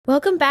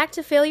Welcome back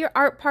to Failure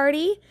Art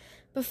Party.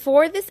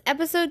 Before this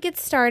episode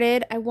gets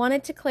started, I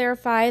wanted to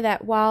clarify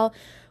that while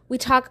we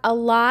talk a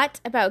lot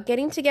about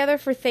getting together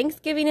for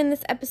Thanksgiving in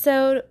this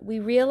episode, we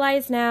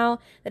realize now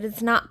that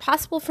it's not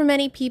possible for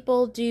many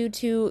people due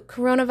to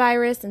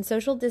coronavirus and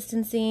social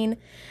distancing.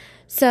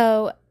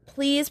 So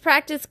please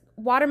practice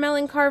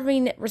watermelon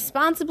carving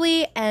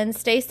responsibly and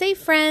stay safe,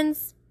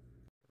 friends.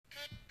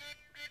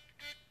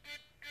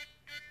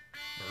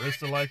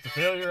 Marissa likes a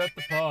failure at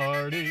the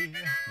party.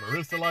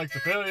 Marissa likes a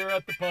failure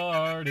at the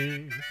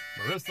party.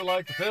 Marissa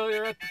likes a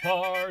failure at the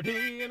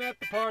party. And at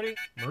the party,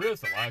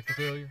 Marissa likes a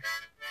failure.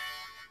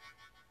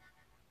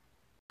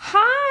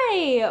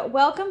 Hi,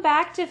 welcome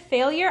back to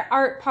Failure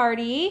Art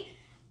Party.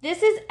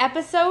 This is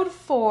episode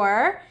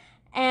 4,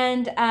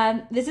 and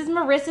this is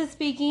Marissa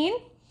speaking.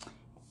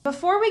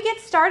 Before we get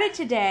started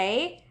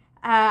today,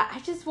 I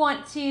just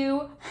want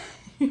to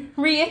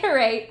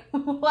reiterate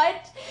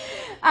what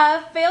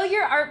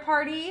Failure Art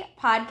Party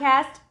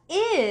podcast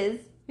is,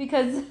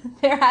 because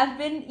there have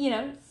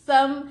been,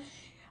 some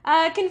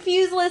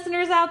confused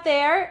listeners out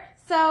there.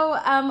 So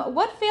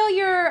what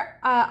Failure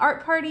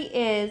Art Party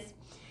is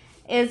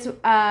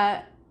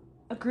a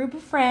group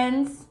of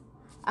friends,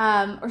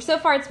 or so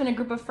far it's been a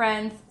group of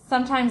friends.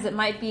 Sometimes it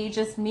might be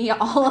just me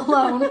all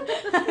alone,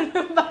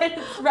 but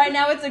right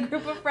now it's a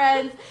group of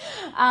friends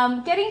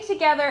getting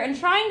together and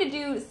trying to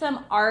do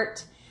some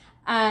art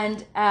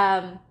and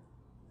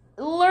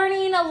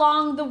learning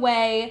along the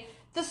way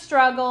the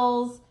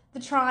struggles, the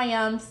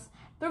triumphs,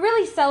 but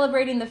really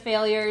celebrating the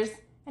failures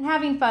and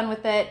having fun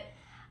with it,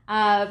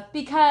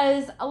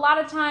 because a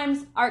lot of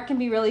times art can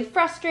be really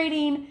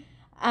frustrating,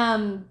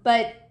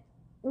 but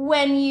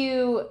when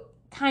you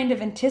kind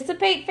of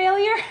anticipate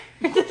failure,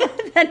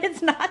 then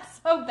it's not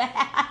so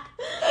bad.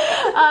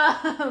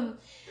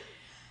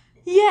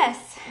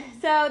 Yes,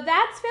 so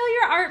that's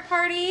Failure Art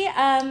Party.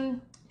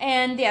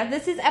 And yeah,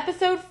 this is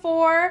episode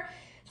 4.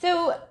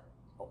 So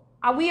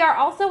we are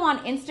also on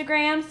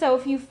Instagram. So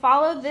if you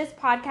follow this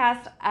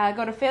podcast,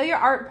 go to Failure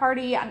Art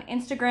Party on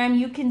Instagram.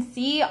 You can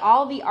see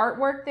all the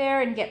artwork there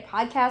and get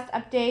podcast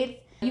updates.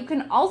 You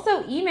can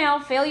also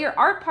email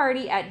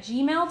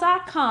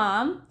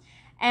failureartparty@gmail.com.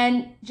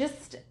 And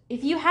just,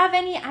 if you have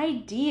any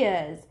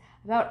ideas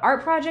about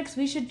art projects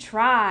we should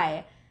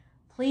try,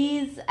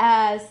 please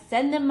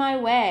send them my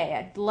way.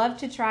 I'd love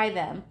to try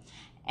them.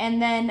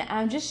 And then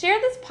just share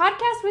this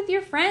podcast with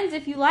your friends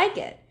if you like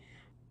it.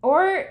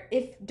 Or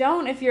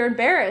if you're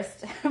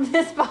embarrassed of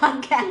this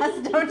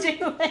podcast, don't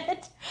do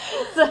it.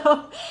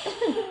 So,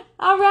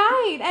 all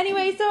right.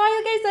 Anyway, so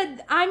like I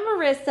said, I'm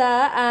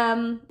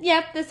Marissa.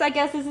 This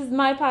is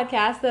my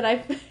podcast that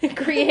I've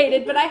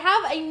created. But I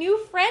have a new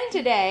friend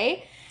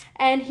today.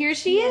 And here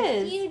she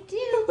is. You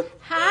do.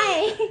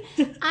 Hi,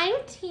 I'm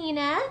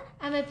Tina.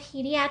 I'm a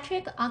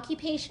pediatric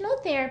occupational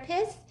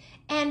therapist,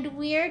 and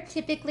we're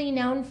typically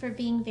known for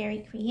being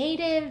very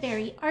creative,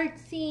 very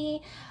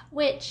artsy,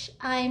 which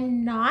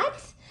I'm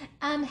not.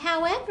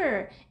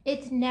 However,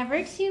 it's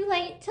never too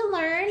late to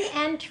learn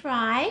and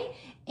try,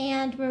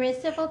 and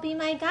Marissa will be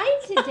my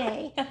guide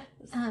today.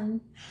 So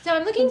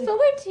I'm looking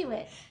forward to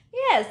it.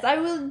 Yes, I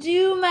will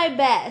do my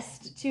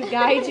best to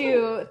guide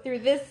you through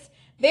this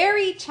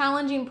very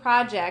challenging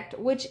project,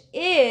 which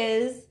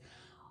is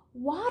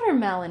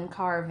watermelon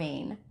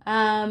carving.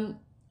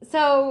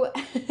 So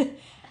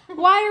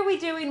why are we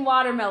doing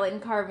watermelon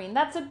carving?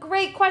 That's a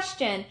great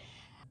question.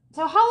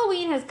 So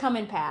Halloween has come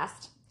and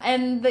passed,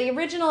 and the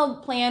original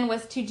plan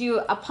was to do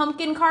a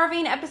pumpkin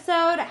carving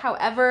episode.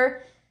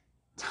 However,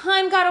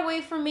 time got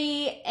away from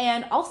me,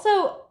 and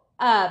also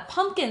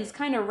pumpkins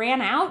kind of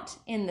ran out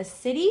in the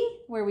city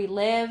where we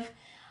live.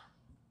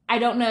 I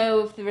don't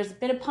know if there was a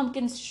bit of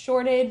pumpkin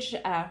shortage.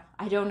 I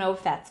don't know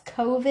if that's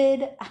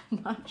COVID.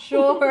 I'm not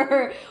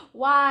sure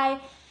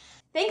why.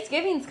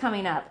 Thanksgiving's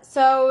coming up.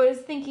 So I was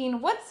thinking,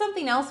 what's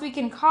something else we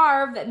can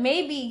carve that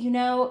maybe,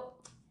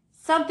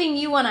 something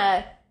you want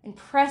to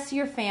impress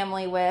your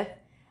family with?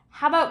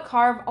 How about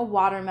carve a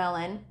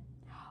watermelon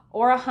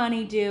or a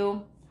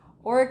honeydew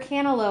or a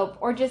cantaloupe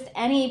or just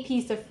any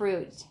piece of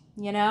fruit?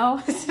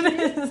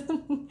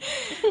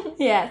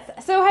 Yes.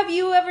 So have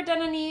you ever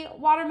done any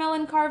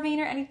watermelon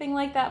carving or anything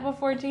like that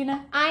before,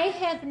 Tina? I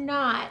have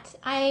not.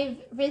 I've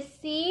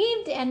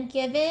received and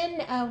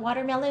given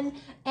watermelon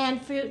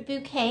and fruit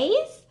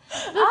bouquets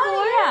before.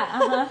 Oh, yeah.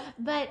 Uh-huh.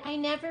 But I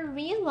never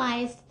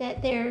realized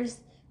that there's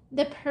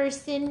the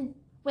person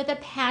with a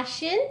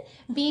passion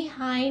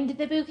behind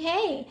the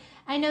bouquet.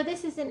 I know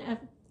this isn't a,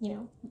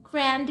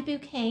 grand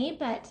bouquet,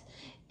 but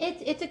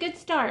it's a good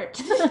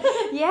start.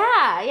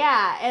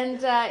 Yeah.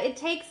 And it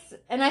takes,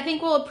 and I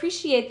think we'll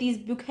appreciate these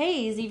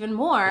bouquets even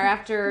more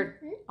after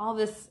all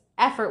this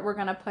effort we're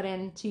going to put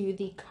into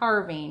the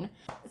carving.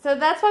 So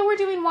that's why we're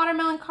doing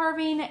watermelon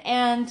carving.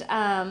 And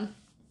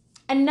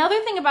another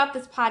thing about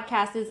this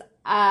podcast is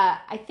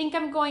I think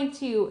I'm going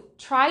to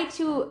try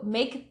to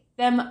make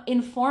them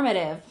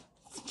informative,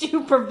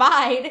 to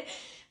provide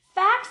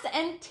facts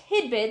and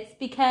tidbits,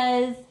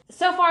 because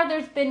so far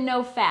there's been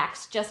no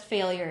facts, just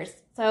failures.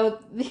 So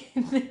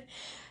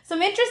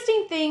some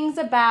interesting things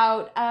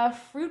about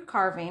fruit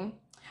carving.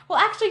 Well,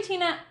 actually,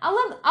 Tina,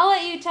 I'll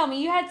let you tell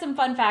me. You had some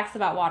fun facts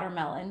about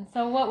watermelon.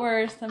 So what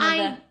were some of the...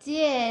 I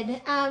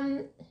did.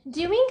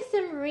 Doing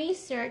some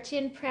research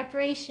in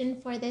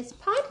preparation for this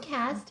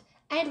podcast,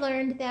 I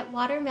learned that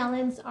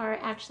watermelons are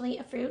actually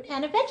a fruit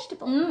and a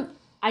vegetable.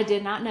 I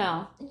did not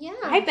know. Yeah.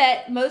 I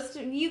bet most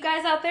of you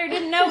guys out there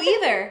didn't know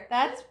either.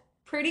 That's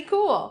pretty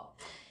cool.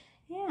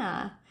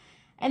 Yeah.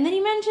 And then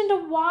you mentioned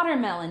a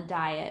watermelon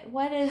diet.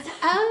 What is...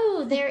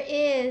 Oh, there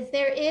is.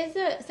 There is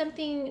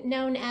something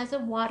known as a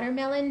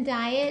watermelon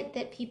diet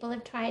that people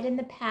have tried in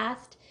the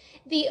past.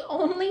 The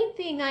only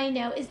thing I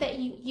know is that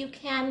you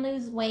can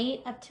lose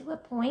weight up to a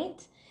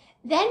point.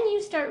 Then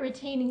you start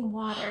retaining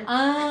water.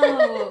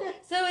 Oh.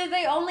 So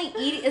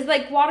is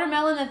like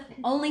watermelon the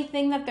only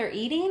thing that they're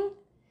eating?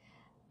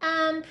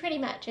 Pretty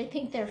much. I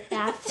think they're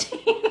fasting.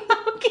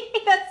 Okay,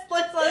 that's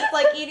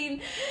like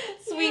eating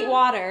sweet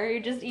water.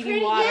 You're just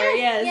eating water.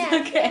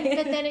 Yes. Okay.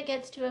 But then it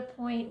gets to a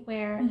point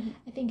where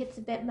I think it's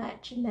a bit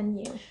much, and then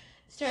you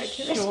start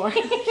to Sure.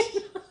 retain.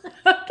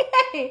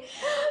 Okay.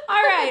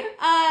 All right.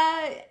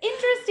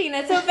 Interesting.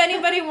 And so if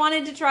anybody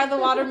wanted to try the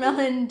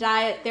watermelon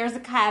diet, there's a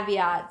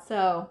caveat.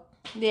 So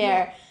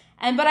there.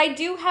 But I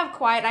do have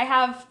I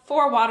have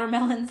 4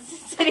 watermelons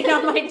sitting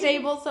on my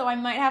table, so I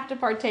might have to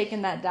partake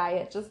in that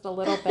diet just a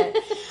little bit.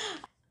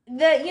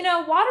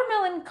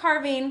 Watermelon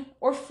carving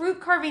or fruit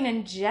carving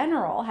in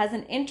general has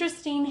an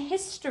interesting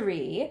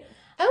history.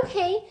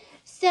 Okay,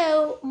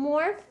 so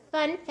more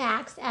fun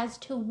facts as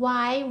to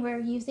why we're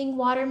using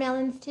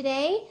watermelons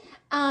today.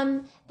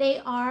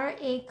 They are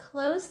a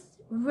close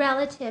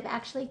relative,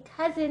 actually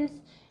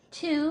cousins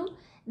to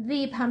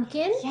the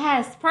pumpkin.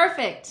 Yes,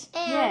 perfect.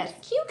 And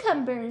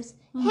cucumbers.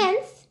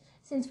 Hence,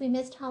 since we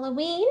missed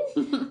Halloween,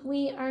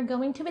 we are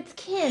going to its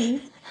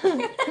kin,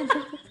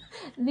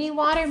 the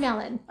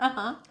watermelon.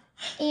 Uh-huh.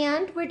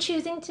 And we're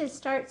choosing to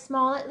start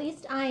small, at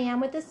least I am,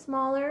 with a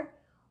smaller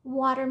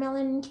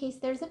watermelon in case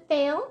there's a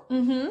fail.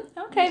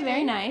 Okay,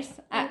 very nice.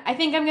 I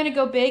think I'm going to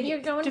go big.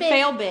 You're going to big.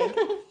 fail big.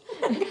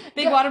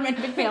 Big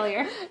watermelon, big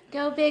failure.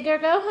 Go big or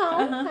go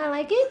home. I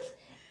like it.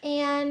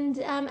 And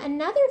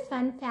another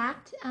fun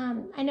fact,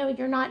 I know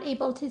you're not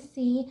able to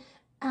see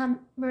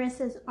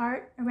Marissa's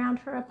art around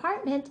her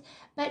apartment,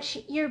 but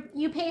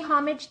you pay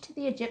homage to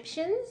the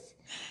Egyptians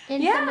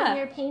in some of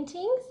your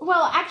paintings.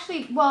 Well,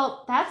 actually,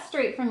 that's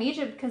straight from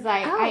Egypt because I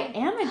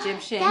am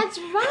Egyptian. That's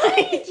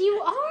right.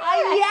 You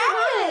are.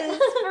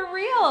 Yes, for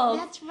real.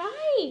 That's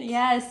right.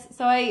 Yes.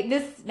 So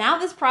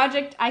this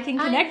project I can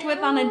connect with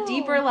on a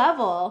deeper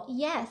level.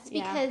 Yes,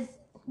 because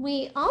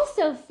we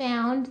also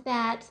found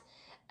that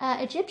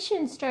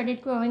Egyptians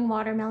started growing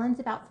watermelons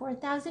about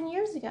 4,000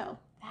 years ago.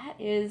 That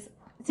is...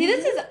 See,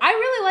 I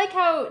really like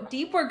how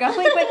deep we're going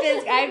with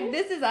this.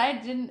 I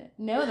didn't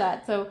know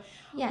that. So,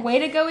 way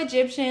to go,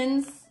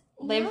 Egyptians.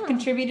 They've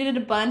contributed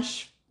a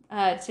bunch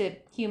to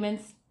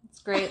humans.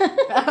 It's great. So,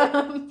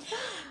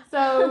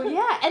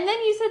 yeah. And then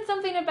you said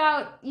something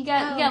about you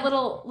got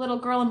little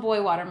girl and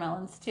boy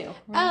watermelons too.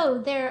 Right?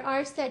 Oh, there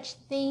are such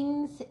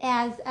things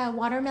as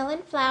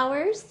watermelon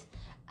flowers.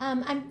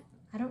 I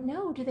don't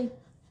know. Do they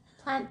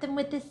plant them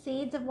with the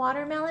seeds of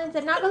watermelons?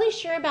 I'm not really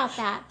sure about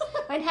that.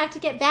 I'd have to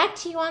get back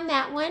to you on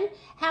that one.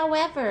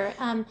 However,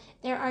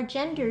 there are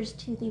genders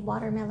to the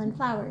watermelon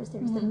flowers.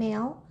 There's a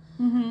male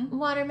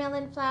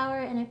watermelon flower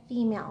and a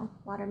female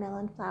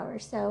watermelon flower.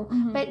 So,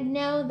 but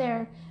no,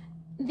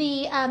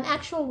 the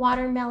actual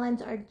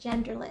watermelons are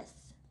genderless.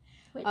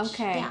 Which,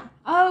 okay. Yeah.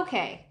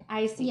 Okay.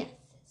 I see. Yes.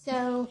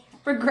 So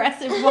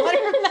progressive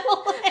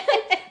watermelon.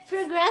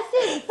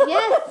 Progressive.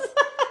 Yes.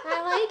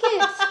 I like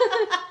it.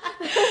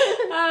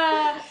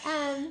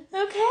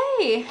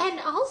 Okay. And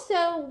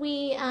also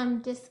we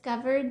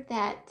discovered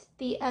that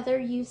the other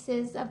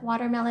uses of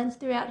watermelons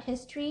throughout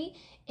history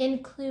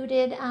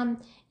included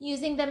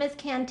using them as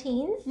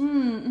canteens.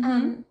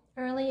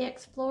 Early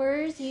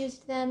explorers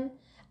used them,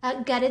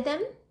 gutted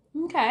them.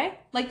 Okay.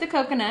 Like the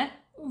coconut.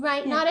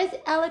 Right, not as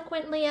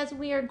eloquently as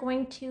we are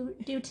going to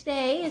do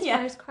today as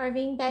far as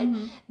carving, but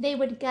they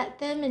would gut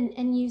them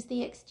and use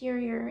the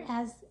exterior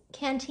as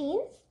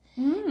canteens.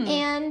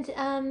 And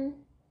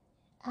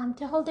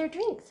to hold their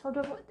drinks.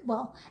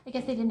 Well, I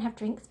guess they didn't have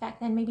drinks back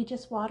then, maybe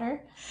just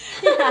water.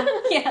 Yeah,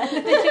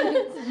 they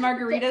didn't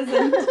margaritas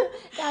and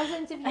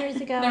thousands of years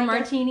ago. Their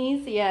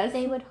martinis, yes.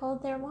 They would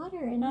hold their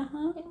water in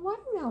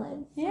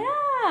watermelons.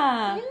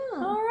 Yeah.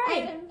 All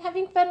right. I'm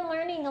having fun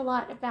learning a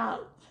lot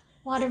about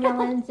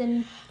watermelons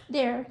and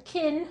their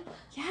kin.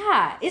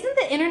 Yeah. Isn't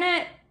the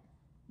internet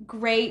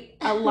great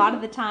a lot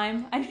of the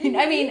time? I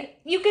mean,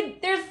 you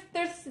could there's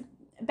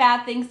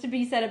bad things to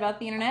be said about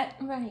the internet.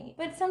 Right.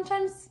 But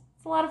sometimes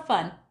it's a lot of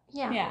fun.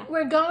 Yeah.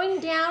 We're going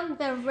down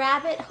the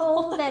rabbit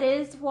hole that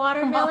is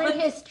watermelon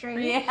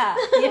history. Yeah.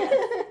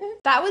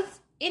 That was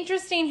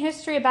interesting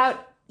history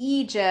about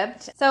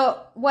Egypt.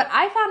 So what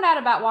I found out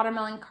about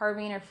watermelon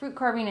carving or fruit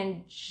carving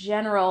in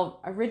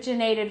general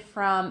originated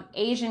from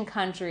Asian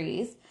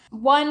countries.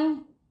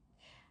 One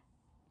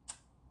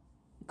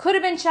could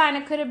have been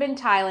China, could have been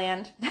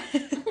Thailand.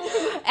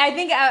 I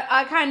think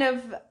I kind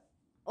of,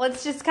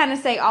 let's just kind of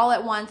say all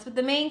at once. But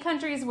the main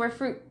countries where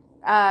fruit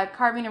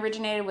carving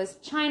originated was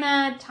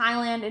China,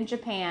 Thailand, and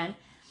Japan.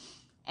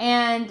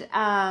 And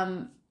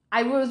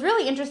I was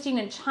really interesting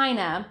in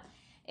China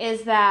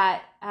is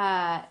that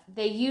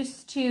they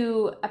used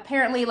to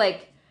apparently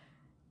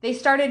they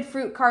started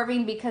fruit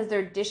carving because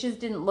their dishes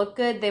didn't look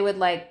good. They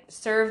would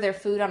serve their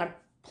food on a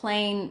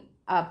plain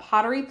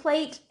pottery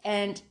plate,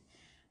 and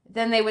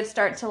then they would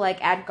start to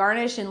add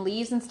garnish and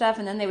leaves and stuff,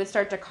 and then they would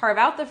start to carve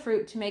out the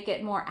fruit to make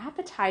it more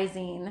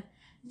appetizing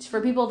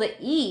for people to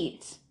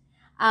eat,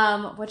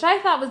 which I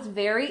thought was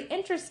very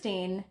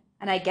interesting,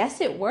 and I guess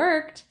it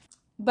worked.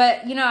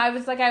 But, I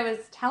was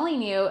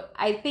telling you,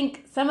 I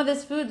think some of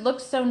this food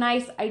looks so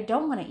nice, I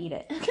don't want to eat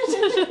it.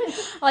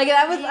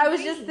 I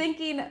was just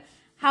thinking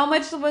how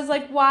much was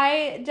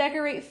why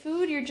decorate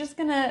food? You're just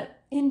going to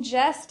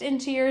ingest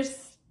into your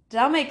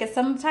stomach.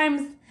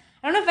 Sometimes,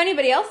 I don't know if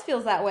anybody else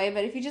feels that way,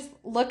 but if you just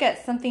look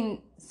at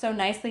something so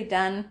nicely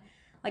done,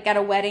 at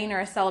a wedding or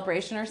a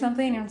celebration or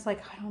something, you're just I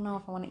don't know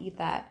if I want to eat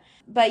that.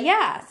 But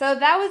yeah, so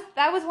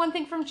that was one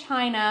thing from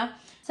China.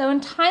 So in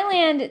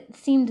Thailand, it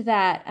seemed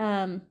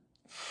that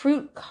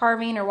fruit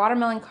carving or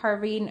watermelon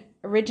carving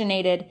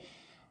originated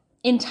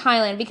in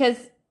Thailand because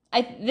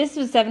this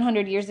was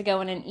 700 years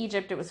ago, and in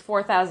Egypt it was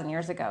 4,000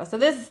 years ago. So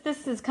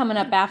this is coming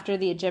up after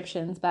the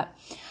Egyptians. But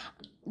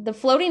the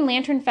Floating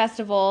Lantern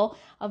Festival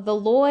of the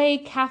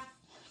Loy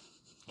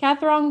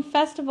Kathrong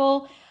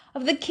Festival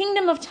of the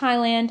Kingdom of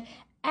Thailand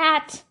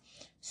at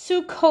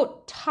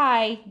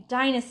Sukhothai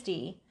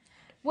Dynasty.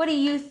 What do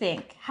you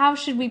think? How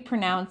should we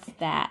pronounce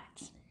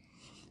that?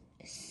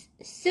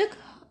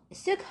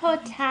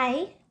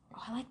 Sukhothai.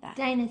 Oh, I like that.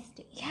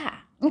 Dynasty. Yeah.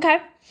 Okay.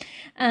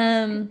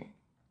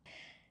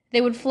 They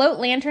would float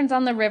lanterns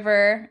on the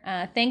river,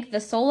 thank the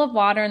soul of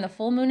water and the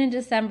full moon in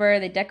December.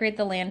 They decorate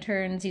the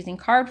lanterns using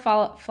carved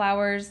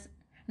flowers,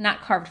 not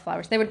carved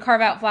flowers. They would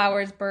carve out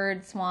flowers,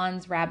 birds,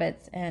 swans,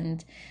 rabbits,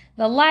 and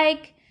the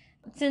like.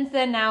 Since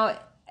then, I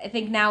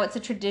think now it's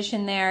a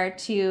tradition there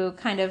to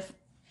kind of,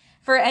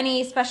 for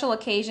any special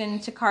occasion,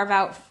 to carve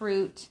out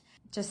fruit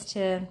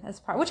as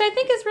part, which I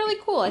think is really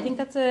cool. I think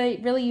that's a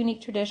really unique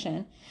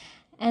tradition.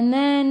 And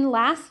then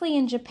lastly,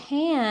 in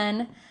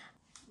Japan,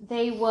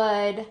 they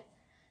would,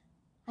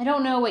 I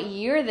don't know what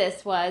year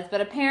this was, but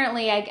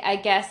apparently I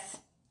guess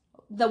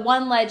the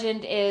one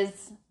legend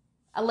is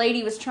a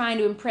lady was trying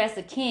to impress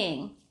a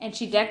king, and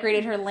she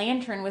decorated her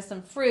lantern with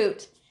some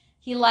fruit.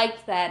 He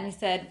liked that, and he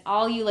said,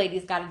 all you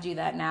ladies got to do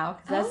that now,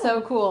 because that's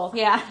so cool.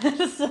 Yeah.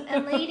 A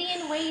lady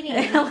in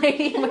waiting. A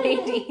lady in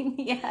waiting,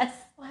 yes.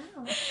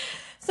 Wow.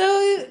 So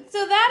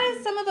that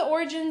is some of the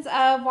origins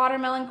of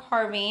watermelon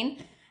carving.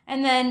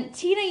 And then,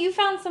 Tina, you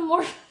found some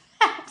more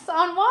facts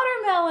on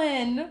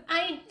watermelon.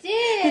 I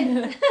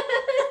did.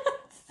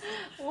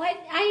 What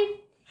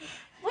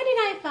did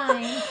I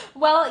find?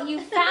 Well, you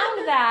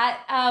found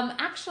that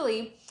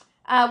actually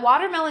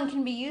watermelon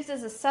can be used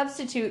as a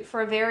substitute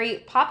for a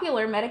very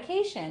popular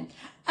medication.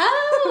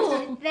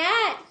 Oh,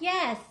 that,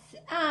 yes.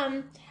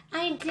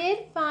 I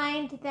did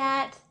find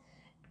that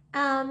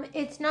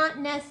it's not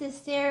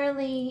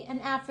necessarily an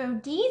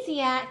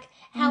aphrodisiac.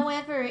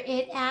 However,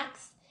 it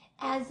acts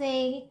as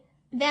a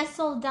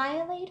vessel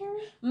dilator,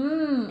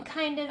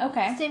 kind of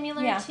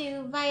similar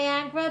to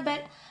Viagra.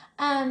 But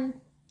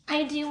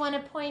I do want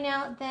to point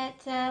out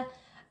that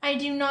I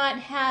do not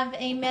have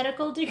a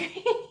medical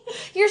degree.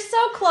 You're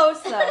so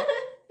close, though.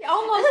 You're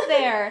almost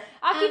there.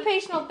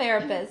 Occupational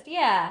therapist,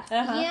 yeah.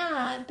 Uh-huh.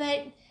 Yeah,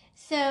 but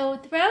so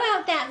throw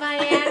out that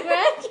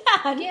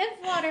Viagra, give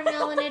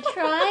watermelon a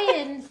try,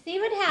 and see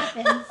what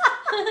happens.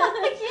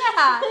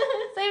 Yeah,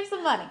 save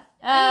some money.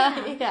 Yeah.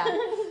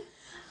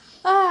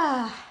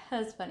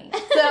 That's funny.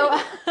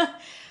 So,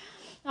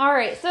 all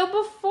right. So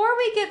before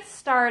we get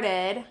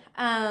started,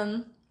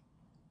 I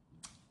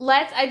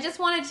just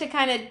wanted to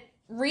kind of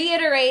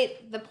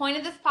reiterate the point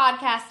of this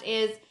podcast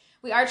is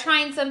we are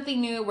trying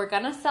something new. We're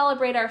going to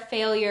celebrate our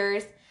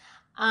failures.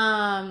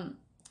 And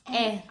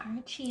our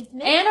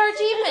achievements. And our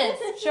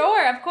achievements.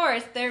 Sure, of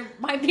course. There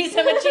might be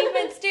some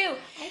achievements too.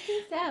 I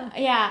think so.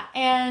 Yeah.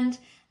 And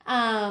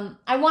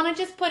I want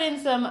to just put in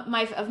some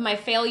of my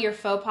failure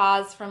faux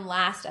pas from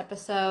last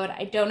episode.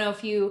 I don't know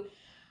if you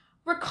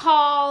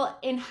recall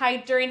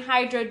during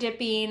hydro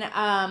dipping,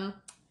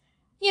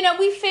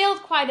 we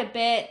failed quite a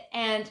bit,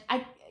 and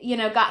I,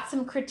 got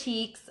some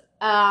critiques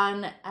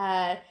on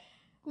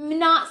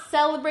not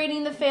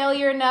celebrating the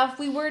failure enough.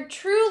 We were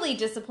truly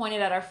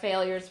disappointed at our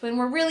failures when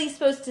we're really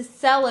supposed to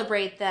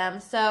celebrate them.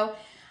 So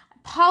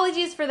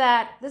apologies for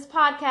that. This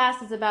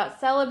podcast is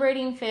about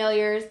celebrating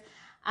failures.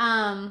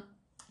 And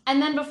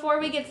then before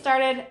we get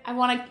started, I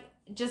want to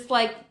just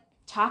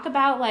talk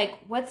about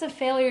what's a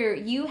failure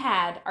you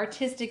had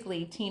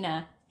artistically,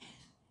 Tina,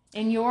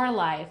 in your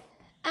life?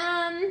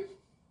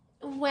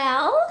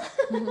 Well,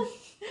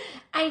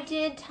 I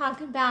did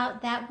talk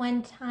about that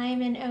one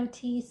time in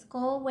OT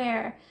school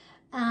where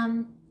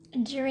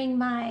during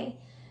my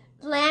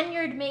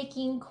lanyard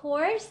making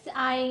course,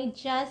 I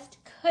just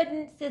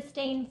couldn't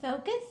sustain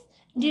focus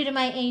due to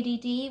my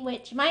ADD,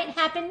 which might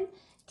happen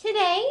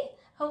today.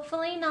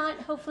 Hopefully not.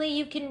 Hopefully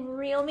you can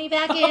reel me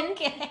back in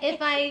if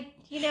I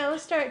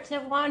start to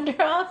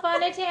wander off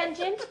on a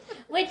tangent,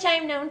 which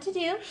I'm known to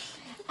do.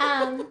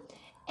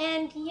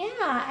 And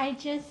yeah, I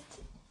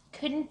just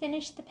couldn't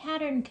finish the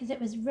pattern because it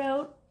was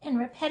rote and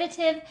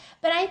repetitive.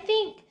 But I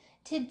think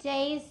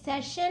today's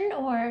session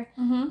or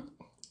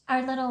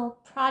our little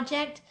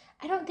project,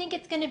 I don't think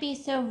it's going to be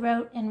so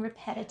rote and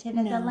repetitive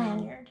as a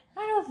lanyard.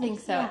 I don't think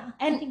so. Yeah,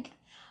 and I think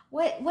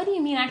what do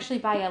you mean actually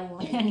by a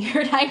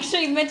lanyard? I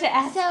actually meant to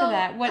ask so.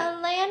 that. What? A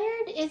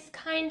lanyard is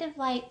kind of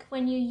like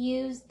when you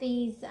use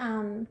these.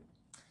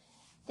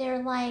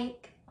 They're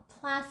like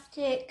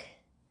plastic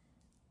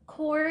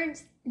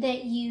cords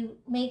that you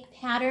make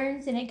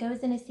patterns and it goes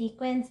in a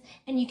sequence,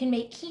 and you can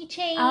make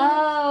keychains.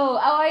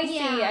 I see.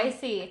 Yeah. I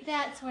see.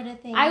 That sort of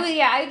thing.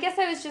 I guess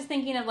I was just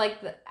thinking of like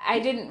I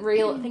didn't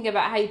really think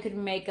about how you could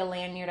make a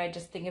lanyard. I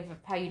just think of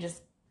how you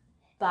just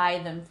buy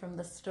them from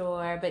the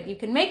store, but you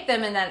can make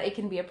them and that it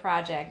can be a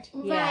project.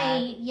 Yeah.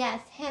 Right,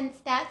 yes. Hence,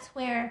 that's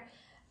where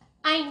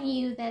I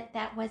knew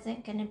that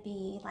wasn't going to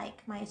be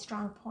like my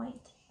strong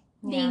point,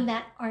 being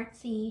that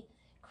artsy,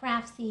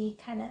 craftsy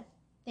kind of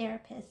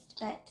therapist.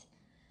 But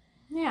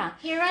Yeah.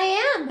 here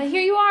I am. But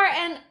here you are,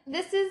 and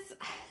this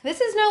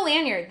is no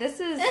lanyard. This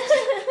is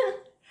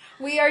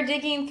we are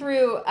digging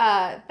through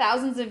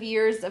thousands of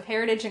years of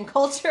heritage and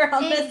culture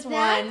on this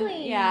one.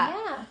 Exactly.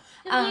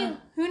 Yeah.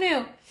 Who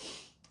knew?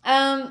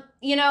 And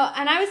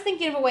I was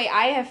thinking of a way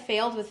I have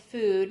failed with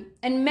food,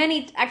 and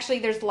actually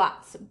there's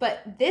lots,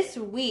 but this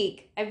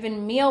week I've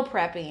been meal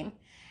prepping,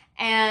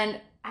 and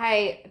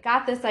I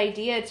got this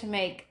idea to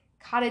make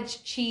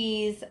cottage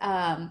cheese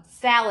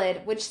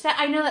salad, which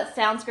I know that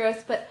sounds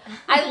gross, but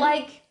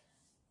I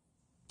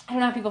don't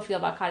know how people feel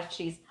about cottage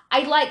cheese.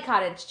 I like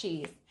cottage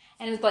cheese,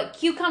 and it was like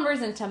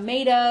cucumbers and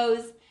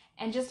tomatoes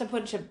and just a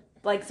bunch of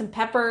like some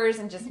peppers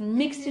and just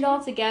mixed it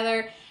all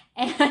together.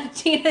 And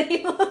Tina,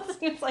 it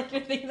seems like you're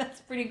thinking that's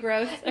pretty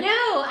gross. No,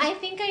 I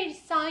think I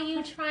saw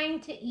you trying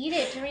to eat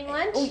it during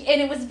lunch.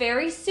 And it was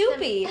very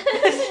soupy.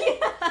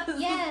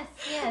 Yes.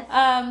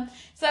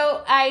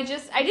 So I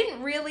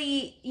didn't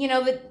really,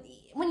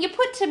 when you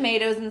put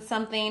tomatoes in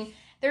something,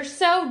 they're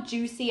so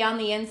juicy on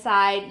the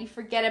inside, you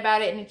forget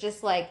about it, and it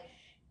just like,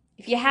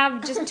 if you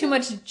have just too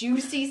much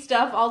juicy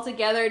stuff all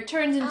together, it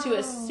turns into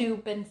a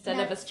soup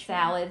instead of a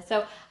salad.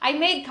 So I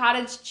made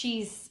cottage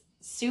cheese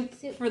soup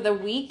for the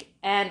week,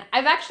 and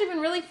I've actually been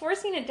really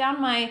forcing it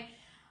down my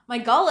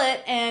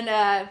gullet, and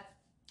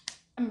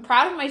I'm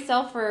proud of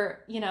myself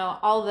for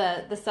all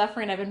the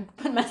suffering I've been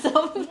putting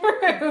myself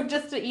through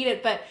just to eat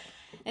it. But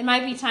it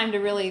might be time to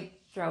really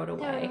throw it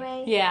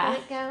away. Yeah, let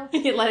it go.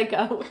 Let it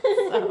go.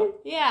 So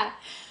yeah.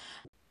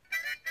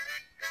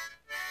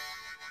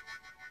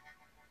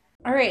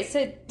 All right,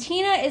 so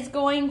Tina is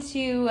going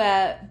to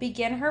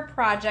begin her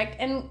project,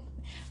 and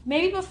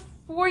maybe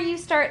before you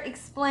start,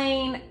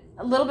 explain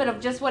a little bit of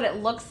just what it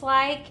looks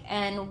like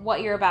and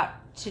what you're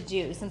about to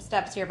do, some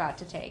steps you're about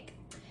to take.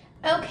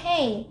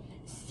 Okay,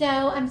 so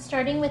I'm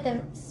starting with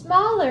a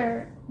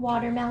smaller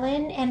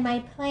watermelon, and my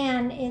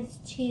plan is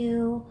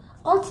to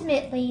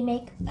ultimately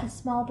make a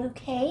small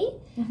bouquet.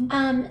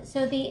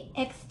 So the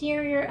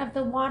exterior of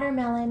the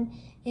watermelon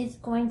is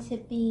going to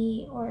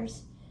be, or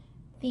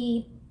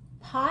the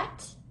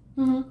pot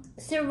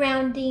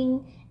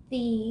surrounding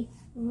the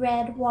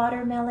red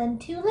watermelon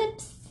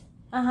tulips.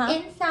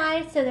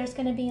 Inside, so there's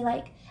going to be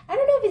like, I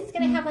don't know if it's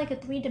going to have like a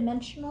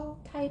 3-dimensional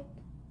type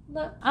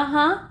look.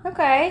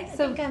 Okay.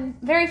 So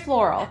very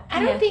floral.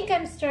 I don't think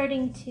I'm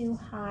starting too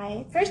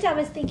high. First I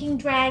was thinking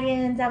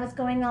dragons, I was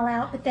going all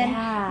out, but then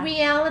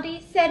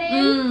reality set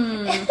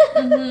in.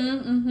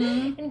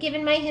 And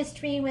given my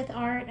history with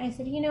art, I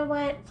said, you know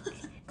what?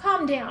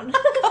 Calm down.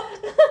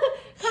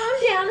 Calm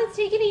down. Let's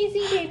take it easy,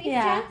 baby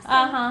steps.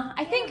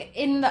 I think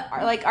in the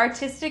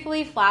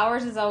artistically,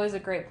 flowers is always a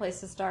great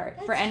place to start.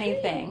 That's for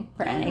anything. true.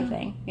 For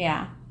anything.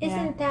 Yeah.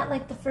 Isn't that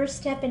like the first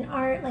step in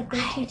art? Like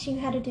they teach you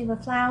how to do a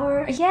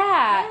flower.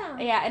 Yeah.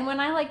 And when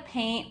I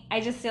paint, I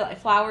just feel like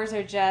flowers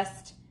are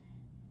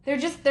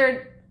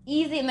they're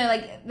easy, and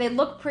they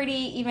look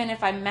pretty even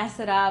if I mess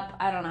it up.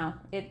 I don't know.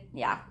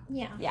 Yeah.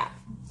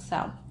 So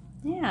all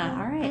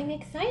right. I'm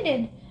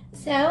excited.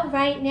 So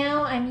right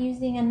now I'm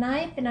using a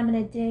knife, and I'm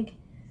going to dig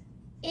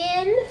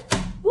in.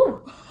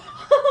 Ooh.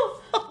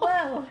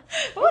 Whoa.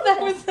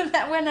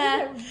 That went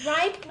a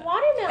ripe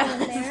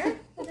watermelon there.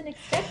 Wasn't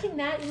expecting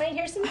that. You might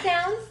hear some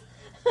sounds.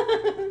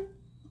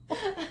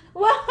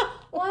 Wow,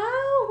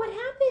 what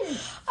happened?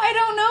 I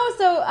don't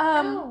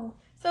know.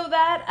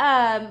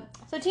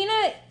 So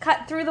Tina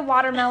cut through the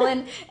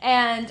watermelon,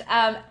 and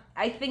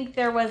I think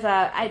there was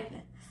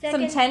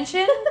some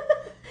tension.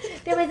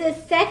 There was a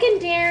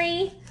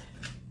secondary,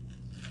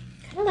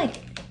 kind of like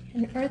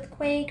an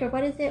earthquake, or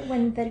what is it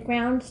when the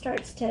ground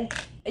starts to...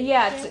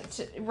 Yeah,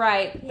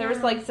 right. There was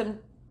some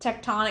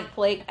tectonic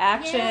plate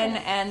action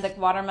and the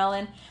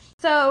watermelon.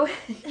 So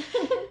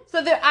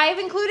I've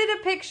included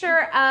a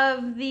picture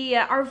of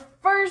our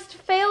first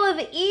fail of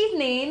the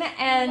evening,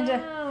 and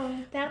wow,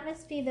 that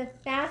must be the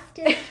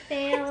fastest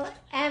fail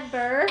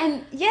ever.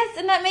 And yes,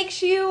 and that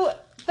makes you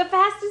the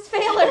fastest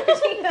failer,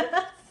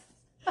 Tina.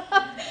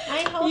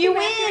 I hold You the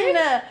win.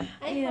 record.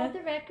 I Yeah. hold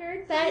the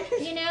record, but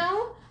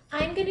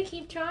I'm gonna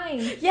keep trying.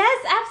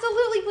 Yes,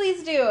 absolutely.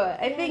 Please do.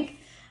 I think.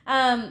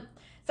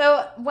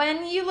 So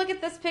when you look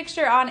at this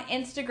picture on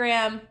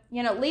Instagram,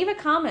 leave a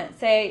comment.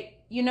 Say,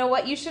 you know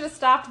what, you should have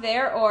stopped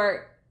there,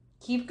 or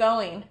keep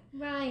going.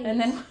 Right. And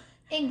then.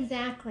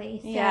 Exactly.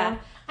 So Yeah.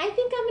 I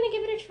think I'm gonna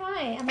give it a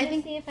try. I'm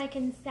gonna see if I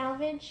can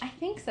salvage. I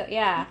think so. I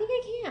Yeah. think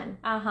I can.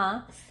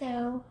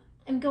 So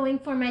I'm going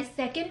for my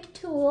second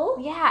tool.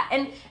 Yeah,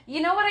 and you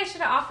know what I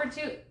should have offered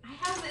too? I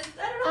have this.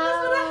 I don't know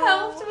if this would have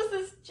helped. Was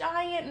this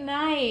giant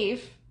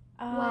knife?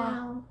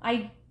 Wow.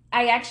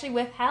 I actually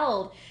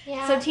withheld.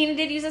 Yeah. So Tina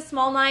did use a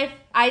small knife.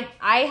 I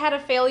had a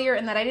failure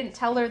in that I didn't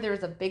tell her there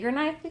was a bigger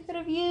knife we could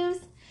have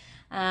used.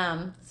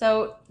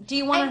 So do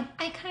you want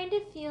I kind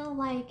of feel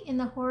like in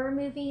the horror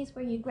movies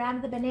where you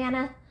grab the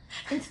banana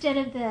instead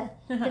of the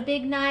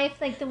big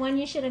knife, like the one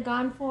you should have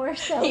gone for.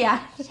 So Yeah.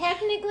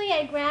 technically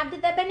I grabbed the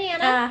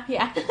banana.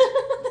 Yeah.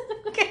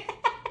 Okay.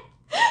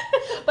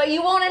 But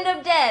you won't end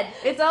up dead.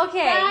 It's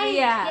okay. Right?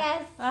 Yeah.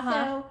 Yes. Uh-huh.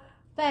 So,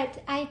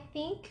 but I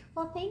think,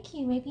 well, thank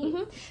you. Maybe.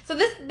 Mm-hmm. So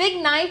this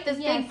big knife, this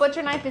Yes. big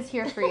butcher knife is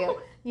here for you.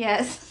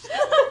 Yes.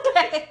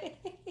 Okay.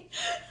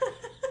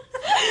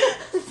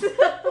 So,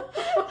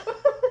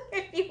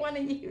 if you want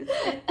to use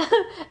it.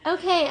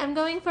 Okay, I'm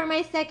going for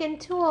my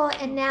second tool,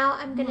 and now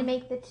I'm going to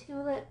make the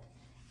tulip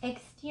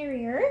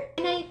exterior.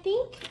 And I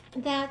think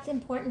that's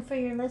important for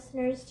your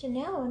listeners to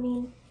know. I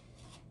mean,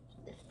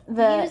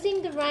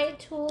 using the right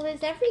tool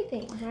is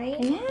everything, right?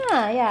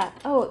 Yeah.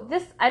 Oh,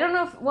 this, I don't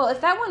know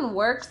if that one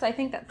works, I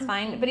think that's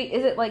fine. But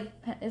is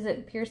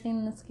it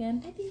piercing the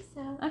skin? I think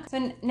so. Okay.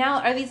 So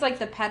now, are these like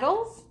the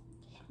petals?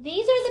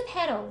 These are the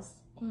petals.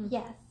 Mm.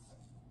 Yes.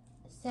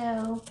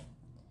 So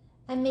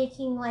I'm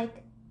making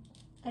like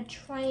a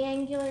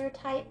triangular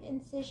type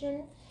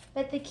incision,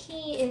 but the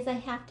key is I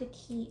have to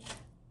keep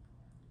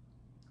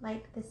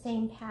like the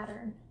same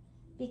pattern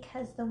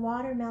because the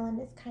watermelon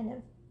is kind of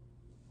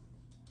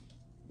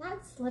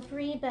not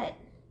slippery, but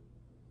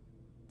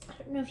I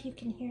don't know if you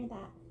can hear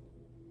that.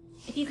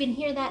 If you can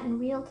hear that in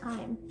real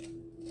time.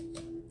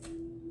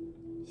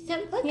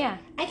 So look, Yeah.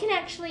 I can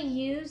actually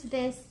use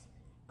this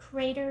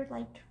crater,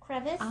 like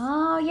crevice,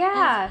 Oh,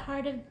 yeah. as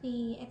part of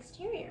the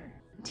exterior.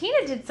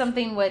 Tina did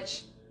something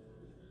which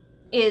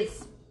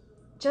is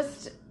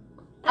just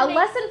a Okay.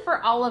 lesson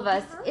for all of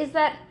us, is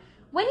that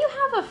when you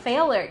have a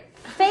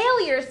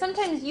failure,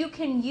 sometimes you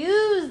can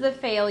use the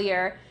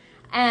failure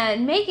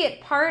and make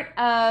it part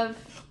of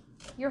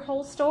your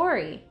whole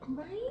story.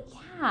 Right?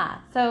 Yeah.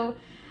 So,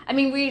 I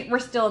mean, we're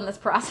still in this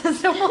process,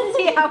 so we'll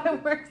see how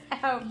it works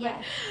out. But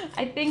Yes.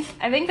 I think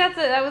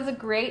that was a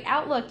great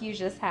outlook you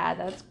just had.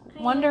 That's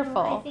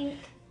wonderful. I think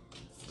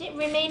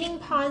remaining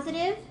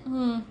positive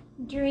Mm,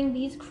 during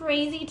these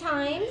crazy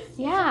times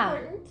Yeah. is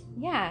important.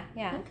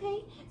 yeah.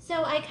 Okay,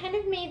 so I kind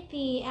of made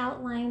the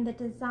outline, the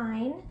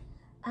design,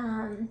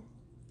 and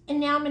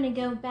now I'm going to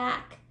go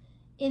back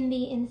in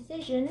the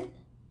incision.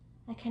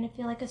 I kind of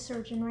feel like a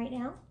surgeon right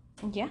now.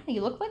 Yeah,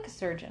 you look like a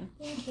surgeon.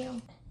 Thank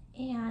you.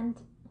 And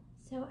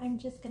so I'm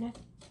just going to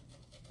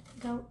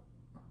go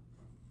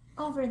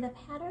over the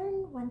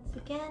pattern once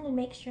again and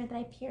make sure that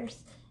I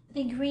pierce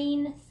the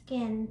green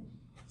skin.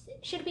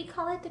 Should we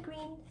call it the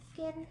green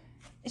skin?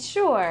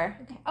 Sure.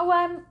 Okay.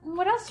 Oh,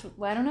 what else?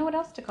 Well, I don't know what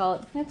else to call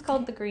it. It's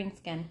called the green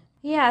skin.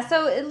 Yeah,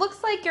 so it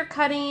looks like you're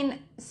cutting,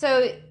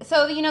 so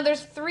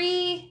there's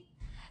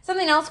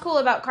something else cool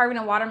about carving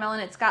a watermelon.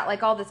 It's got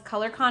like all this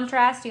color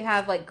contrast. You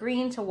have like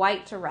green to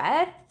white to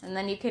red, and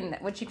then you can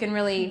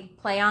really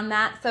play on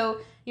that.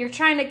 So you're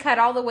trying to cut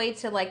all the way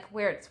to like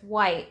where it's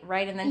white,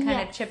 right? And then kind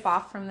of Yes. chip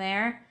off from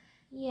there.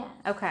 Yes.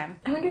 Okay.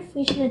 I wonder if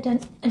we should have done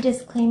a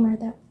disclaimer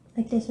that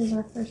like this is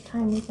our first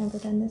time, we've never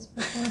done this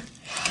before.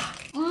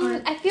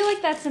 I feel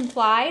like that's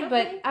implied,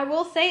 Okay. but I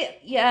will say,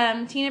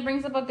 Tina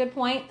brings up a good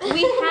point.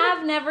 We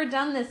have never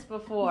done this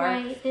before.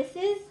 Right. This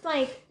is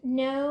like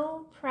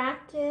no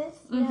practice,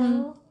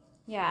 Mhm.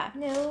 Yeah.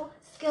 no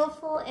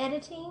skillful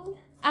editing.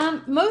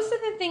 Most of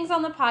the things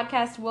on the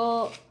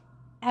podcast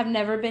have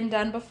never been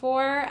done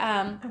before,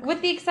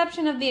 with the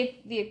exception of the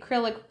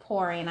acrylic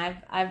pouring.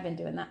 I've been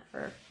doing that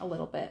for a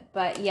little bit,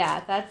 but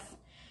yeah,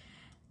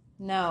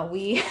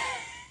 we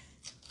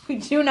we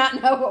do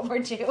not know what we're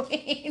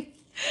doing.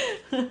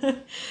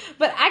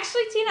 But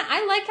actually, Tina,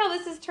 I like how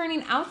this is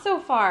turning out so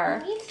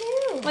far. Me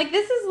too. Like,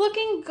 this is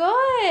looking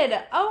good.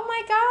 Oh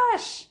my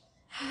gosh.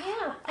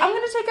 Yeah. I'm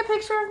going to take a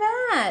picture of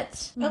that.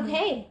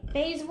 Okay.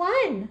 Phase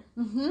 1.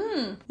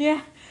 Mm-hmm.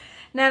 Yeah.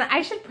 Now,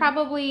 I should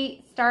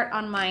probably start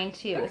on mine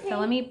too. Okay. So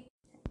let me...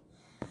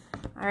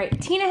 All right.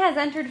 Tina has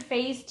entered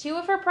phase 2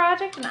 of her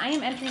project, and I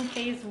am entering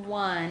phase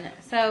 1.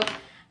 So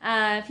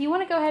if you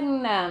want to go ahead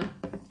and,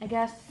 I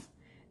guess,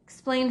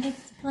 explain...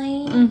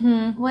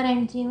 Explain what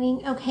I'm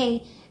doing.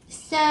 Okay.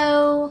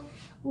 So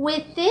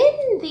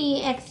within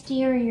the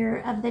exterior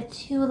of the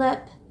tulip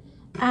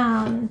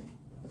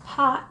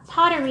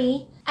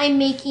pottery, I'm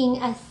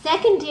making a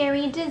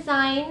secondary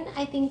design,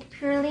 I think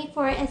purely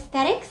for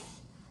aesthetics.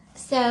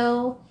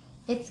 So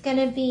it's going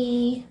to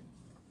be,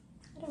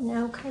 I don't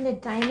know, kind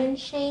of diamond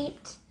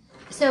shaped.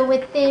 So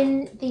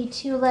within the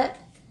tulip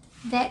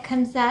that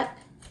comes up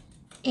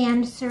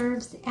and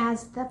serves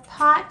as the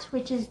pot,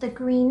 which is the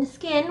green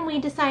skin, we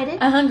decided.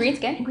 Green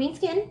skin. Green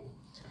skin.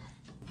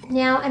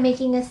 Now I'm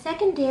making a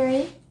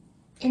secondary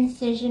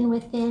incision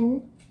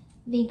within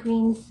the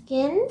green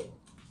skin.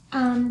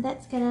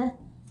 That's gonna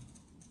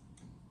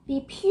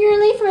be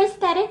purely for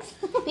aesthetics.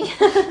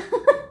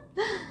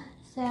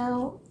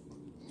 So,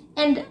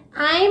 and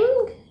I'm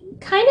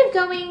kind of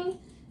going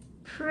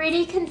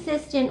pretty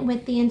consistent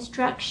with the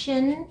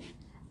instruction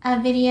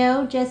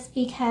video just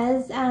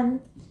because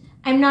I'm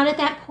not at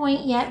that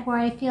point yet where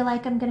I feel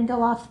like I'm going to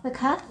go off the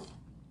cuff.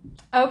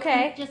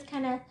 Okay. Just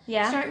kind of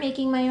Yeah. start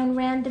making my own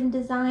random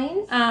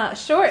designs.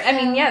 Sure. I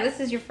mean, yeah, this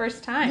is your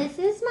first time. This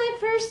is my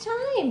first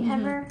time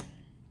ever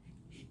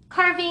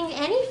carving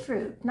any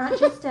fruit, not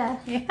just a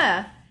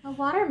Yeah.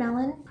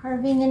 watermelon,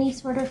 carving any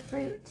sort of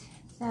fruit.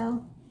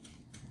 So,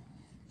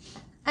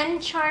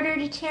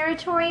 uncharted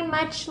territory,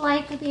 much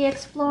like the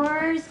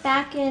explorers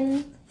back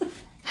in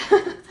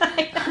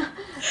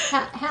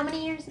how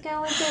many years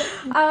ago was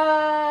it?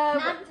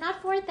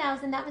 Not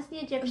 4,000. That was the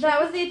Egyptians.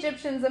 That was the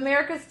Egyptians.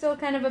 America's still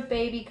kind of a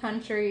baby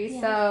country,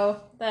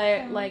 so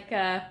they're like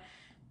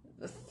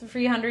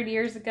 300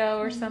 years ago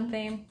or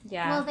something.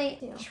 Yeah. Well, they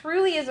do.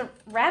 Truly is a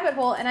rabbit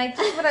hole, and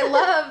what I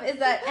love is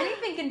that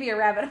anything can be a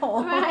rabbit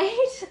hole.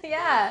 Right?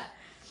 Yeah.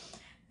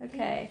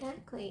 Okay.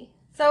 Exactly.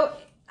 So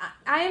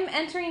I'm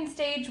entering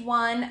stage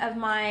 1 of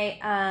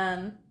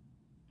my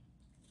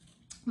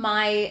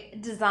my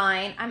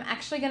design. I'm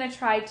actually going to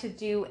try to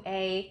do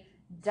a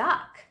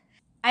duck.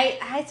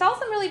 I saw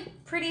some really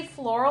pretty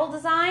floral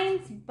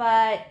designs,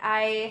 but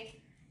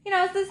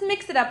let's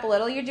mix it up a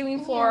little. You're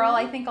doing floral.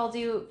 Yeah. I think I'll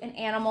do an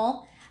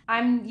animal.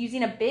 I'm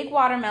using a big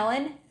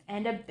watermelon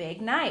and a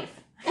big knife.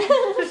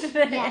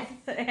 Yes.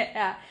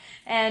 Yeah.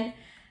 And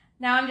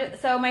now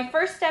so my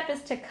first step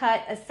is to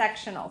cut a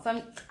sectional.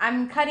 So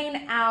I'm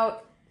cutting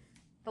out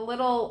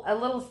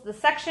the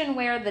section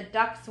where the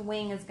duck's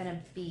wing is going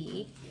to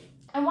be.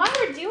 And while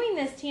we're doing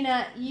this,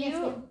 Tina,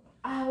 you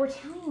were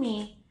telling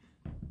me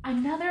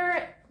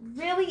another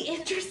really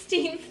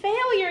interesting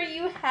failure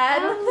you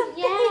had with the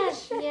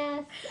patient.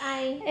 Yes.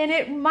 And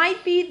it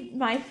might be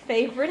my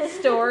favorite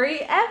story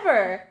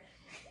ever.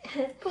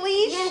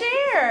 Please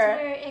share.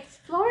 We're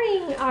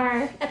exploring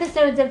our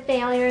episodes of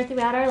failure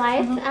throughout our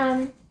life.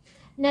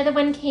 Another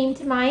one came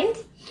to mind.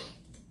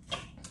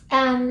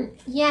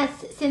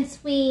 Yes, since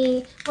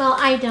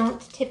I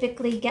don't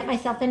typically get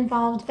myself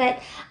involved,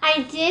 but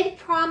I did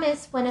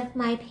promise one of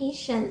my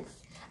patients,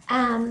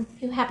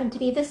 who happened to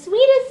be the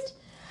sweetest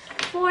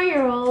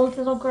 4-year-old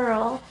little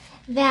girl,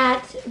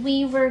 that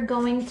we were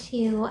going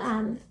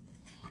to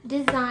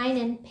design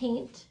and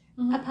paint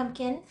a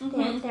pumpkin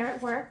there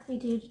at work. We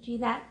do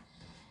that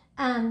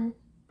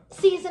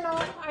seasonal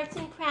arts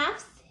and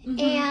crafts.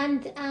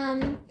 And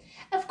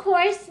of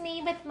course,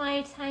 me with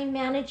my time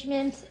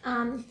management,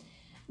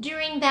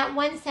 during that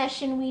one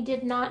session, we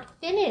did not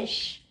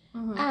finish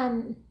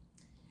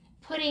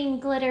putting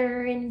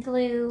glitter and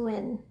glue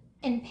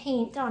and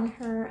paint on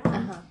her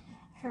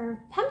her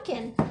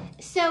pumpkin.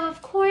 So,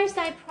 of course,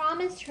 I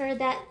promised her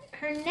that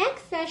her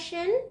next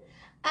session,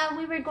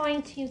 we were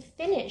going to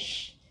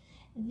finish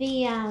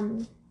the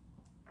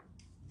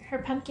her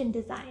pumpkin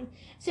design.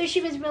 So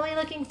she was really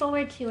looking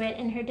forward to it,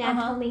 and her dad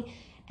told me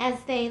as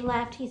they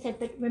left, he said,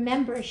 "But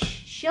remember,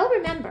 she'll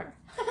remember."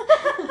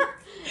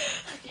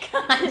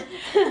 God.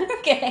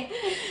 Okay.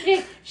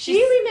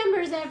 She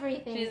remembers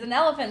everything. She's an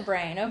elephant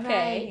brain.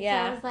 Okay. Right.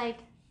 Yeah. So I was like,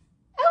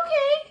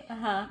 okay,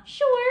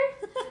 sure.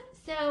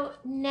 So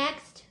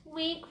next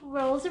week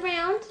rolls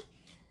around,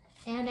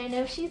 and I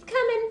know she's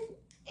coming.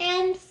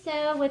 And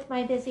so with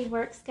my busy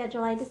work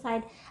schedule, I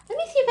decide, let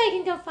me see if I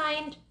can go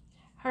find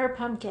her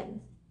pumpkin.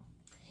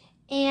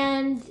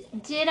 And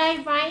did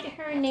I write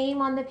her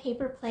name on the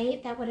paper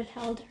plate that would have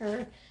held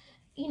her,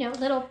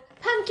 little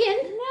pumpkin?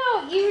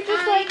 No, you were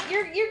just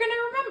you're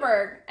gonna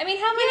remember. I mean,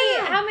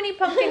 how many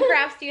pumpkin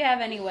crafts do you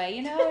have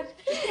anyway?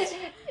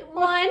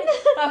 One.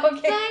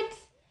 Okay.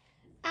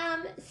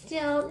 But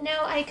still,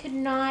 no, I could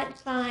not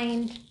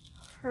find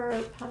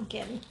her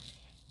pumpkin,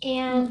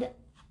 and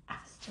I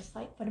was just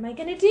like, what am I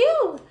gonna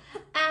do?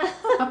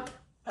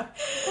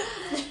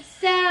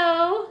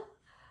 So,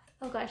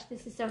 oh gosh,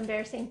 this is so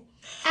embarrassing.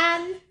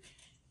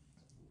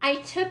 I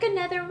took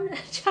another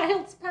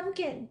child's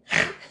pumpkin.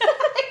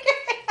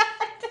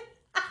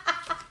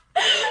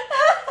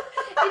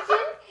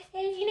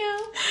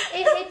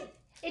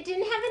 It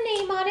didn't have a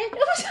name on it.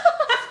 What was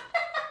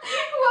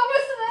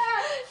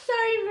that?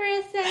 Sorry,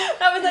 Marissa.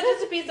 Was that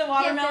just a piece of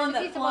watermelon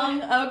Yes, that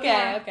flung? Okay,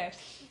 Yeah. okay.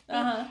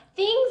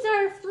 Things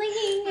are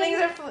flinging.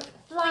 Things and are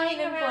flying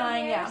and around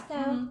flying, here, yeah.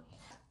 So,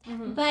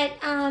 but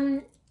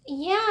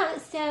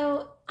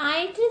so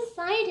I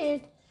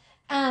decided,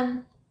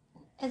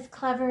 as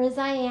clever as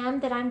I am,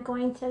 that I'm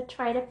going to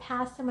try to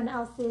pass someone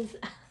else's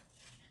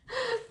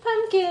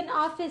pumpkin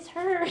off as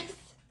hers.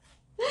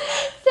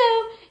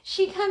 So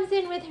she comes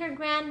in with her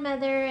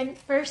grandmother, and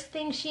first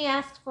thing she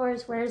asks for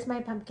is, "Where's my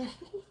pumpkin?"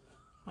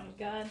 my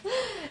God.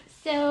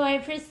 So I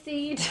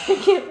proceed to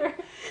give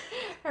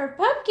her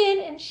pumpkin,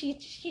 and she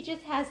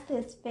just has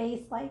this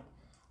face like,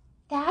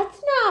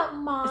 that's not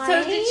mine.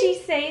 So did she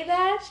say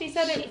that? She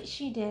said it.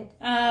 She did.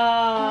 Oh.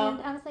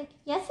 And I was like,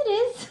 yes, it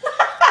is.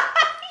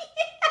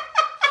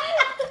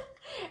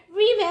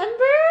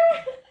 Remember?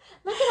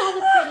 Look at all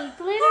the pretty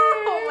glitter.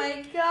 Oh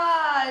my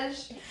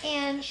gosh.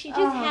 And she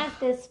just has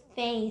this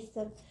face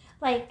of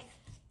like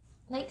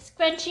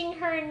scrunching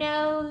her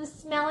nose,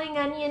 smelling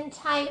onion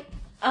type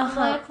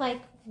look.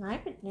 Like, I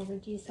would never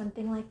do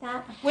something like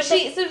that. Was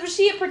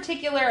she a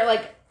particular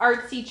like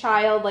artsy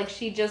child? Like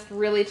she just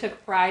really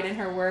took pride in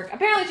her work.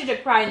 Apparently she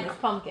took pride in this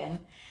pumpkin.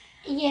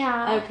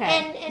 Yeah. Okay.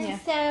 And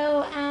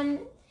so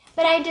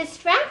but I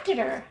distracted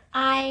her.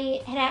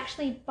 I had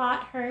actually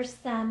bought her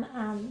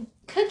some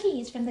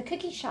cookies from the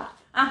cookie shop.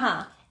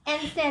 Uh-huh.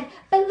 And said,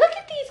 but look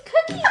at these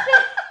cookies.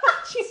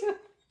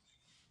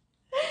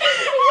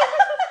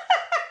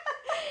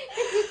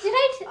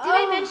 Did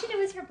I mention it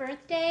was her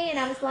birthday and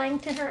I was lying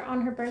to her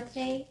on her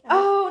birthday?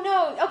 Oh,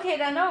 no. Okay,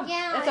 no.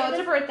 Yeah. So it's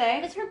her birthday.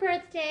 It was her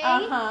birthday.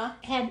 Uh-huh.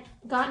 Had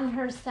gotten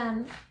her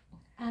some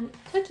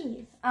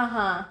cookies.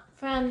 Uh-huh.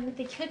 From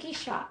the cookie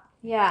shop.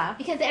 Yeah.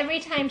 Because every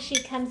time she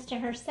comes to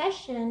her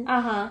session,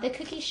 the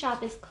cookie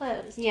shop is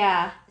closed.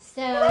 Yeah.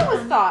 So that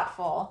was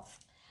thoughtful.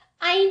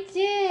 I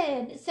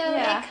did. So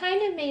yeah. It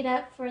kind of made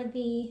up for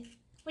the,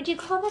 would you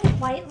call that a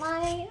white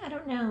lie? I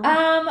don't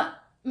know.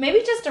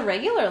 Maybe just a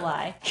regular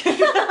lie. That's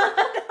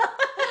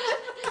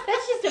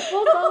just a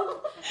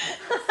full-blown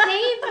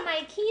save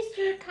my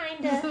keister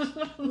kind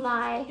of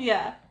lie.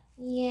 Yeah.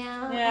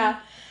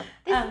 Yeah.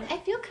 Yeah. I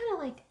feel kind of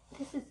like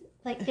this is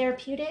like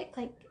therapeutic,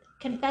 like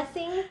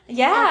confessing.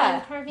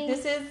 Yeah. Carving.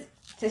 This is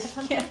this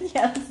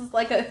is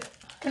like a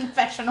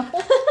confessional.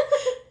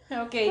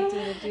 Okay,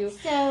 Tina, do.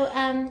 So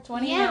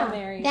 20 Hail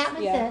Marys. That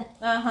was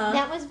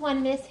that was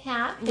one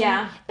mishap.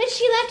 Yeah. But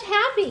she left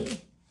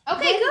happy.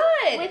 Okay,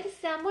 good. With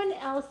someone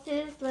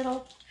else's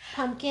little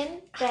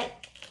pumpkin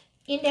that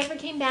it never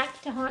came back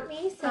to haunt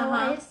me, so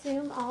I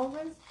assume all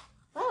was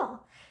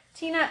well.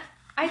 Tina,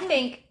 I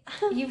think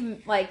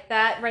you've like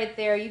that right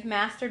there. You've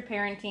mastered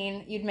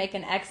parenting. You'd make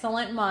an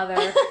excellent mother.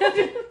 That's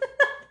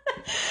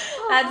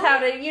how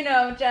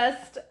to,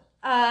 just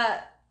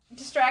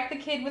distract the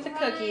kid with a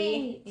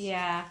cookie.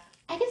 Yeah.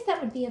 I guess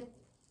that would be a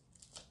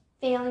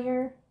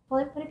failure.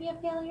 Would it be a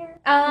failure?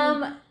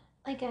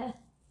 Like a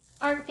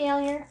art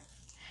failure?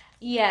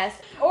 Yes.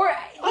 Or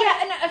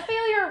a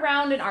failure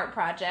around an art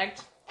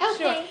project. Okay.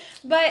 Sure.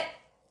 But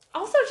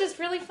also just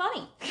really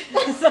funny.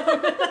 so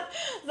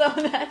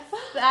that's,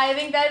 I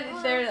think that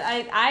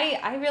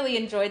I really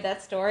enjoyed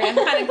that story. I'm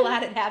kind of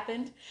glad it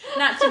happened.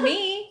 Not to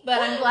me,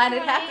 but I'm glad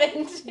it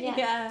happened. Yes.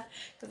 Yeah.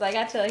 Because I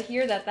got to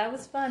hear that. That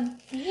was fun.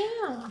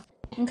 Yeah.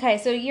 Okay,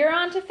 so you're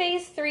on to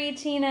phase 3,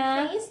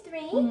 Tina. Phase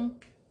 3.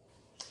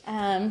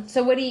 Mm-hmm.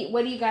 So what do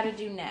you got to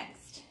do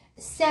next?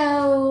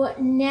 So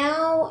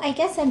now I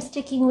guess I'm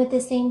sticking with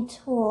the same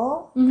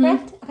tool,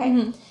 correct? Okay.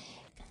 Mm-hmm.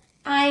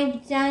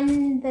 I've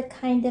done the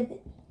kind of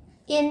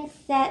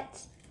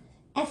inset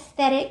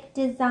aesthetic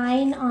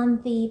design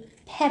on the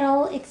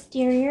petal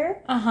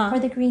exterior for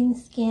the green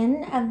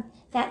skin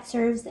that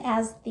serves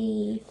as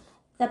the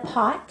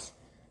pot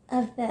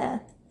of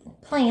the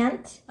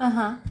plant.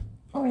 Or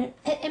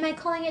am I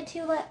calling it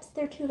tulips?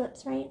 They're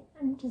tulips, right?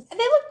 They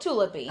look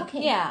tulipy.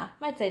 Okay. Yeah,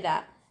 I'd say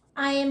that.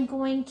 I am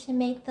going to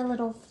make the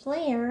little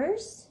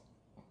flares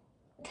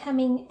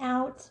coming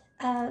out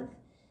of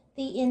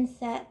the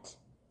inset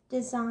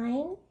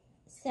design.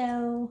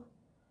 So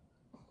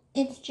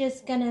it's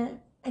just going to,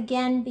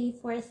 again, be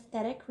for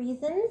aesthetic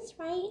reasons,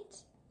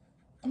 right?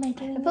 Am I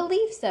doing I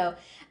believe so.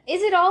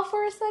 Is it all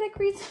for aesthetic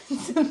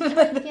reasons?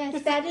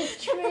 Yes, that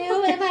is true.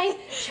 Am I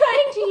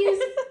trying to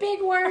use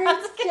big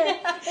words to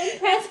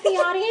impress the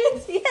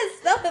audience?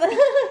 Yes. No,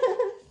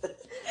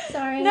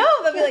 Sorry. No,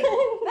 they'll be like,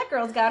 that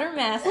girl's got her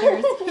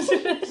master's.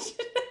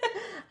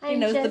 She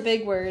knows the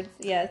big words.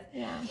 Yes.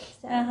 Yeah.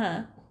 So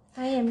Uh-huh.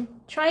 I am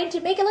trying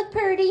to make it look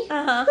pretty.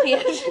 Uh-huh.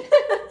 Yes.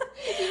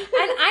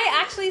 And I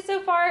actually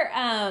so far,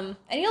 and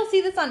you'll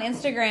see this on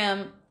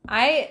Instagram,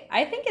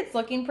 I think it's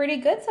looking pretty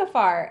good so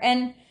far.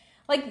 And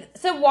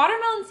so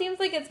watermelon seems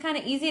like it's kind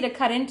of easy to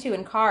cut into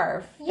and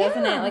carve,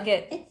 doesn't it? Like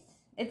it's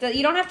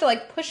you don't have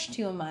to push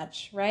too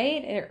much,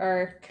 right?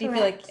 Or do you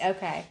feel like,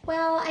 okay.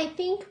 Well, I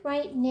think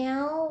right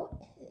now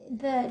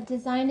the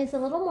design is a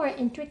little more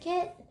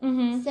intricate.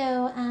 Mm-hmm.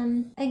 So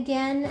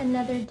again,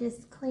 another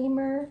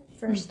disclaimer,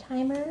 first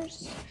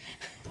timers.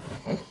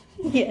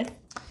 Yes.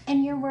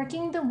 And you're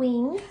working the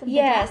wings. Of the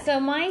Yeah, duck. so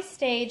my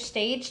stage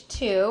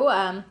 2,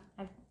 I've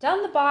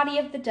done the body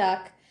of the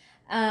duck,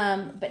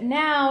 but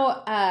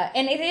now,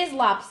 and it is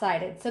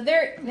lopsided. So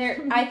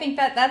I think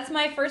that's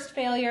my first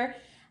failure.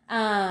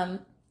 And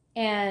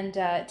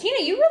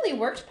Tina, you really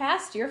worked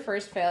past your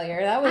first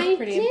failure. That was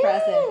pretty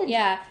impressive.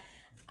 Yeah.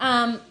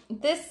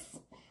 This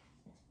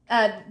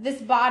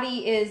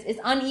body is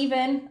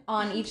uneven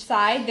on each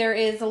side. There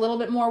is a little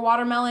bit more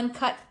watermelon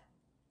cut.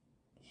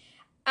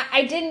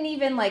 I didn't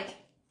even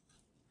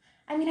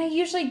I mean, I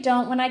usually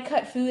don't. When I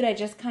cut food, I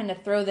just kind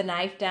of throw the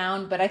knife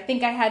down. But I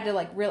think I had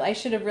to I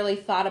should have really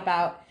thought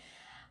about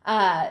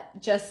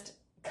just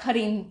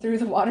cutting through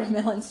the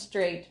watermelon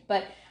straight.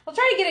 But I'll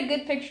try to get a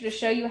good picture to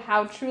show you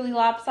how truly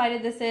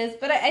lopsided this is.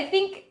 But I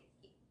think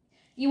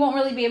you won't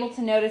really be able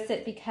to notice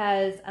it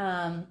because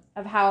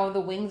of how the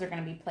wings are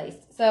going to be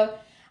placed. So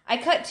I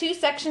cut 2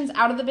 sections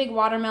out of the big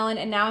watermelon,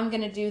 and now I'm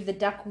going to do the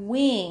duck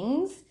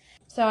wings.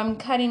 So I'm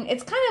cutting,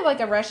 it's kind of like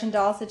a Russian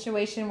doll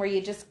situation where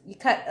you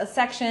cut a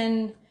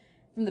section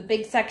from the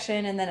big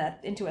section and then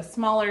into a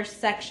smaller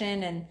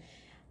section and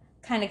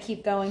kind of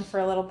keep going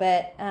for a little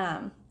bit.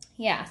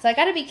 Yeah, so I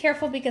got to be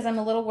careful because I'm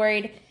a little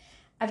worried.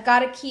 I've got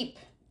to keep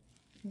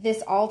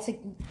this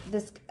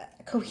this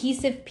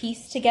cohesive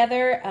piece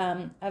together.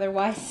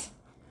 Otherwise,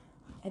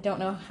 I don't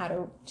know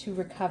how to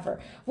recover,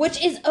 which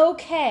is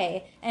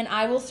okay, and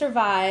I will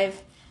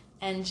survive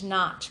and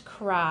not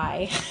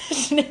cry.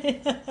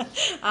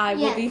 I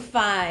will be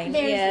fine.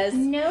 There's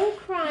no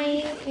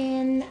crying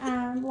in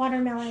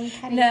watermelon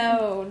cutting.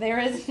 No, there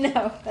is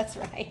no. That's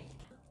right.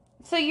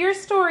 So your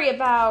story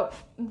about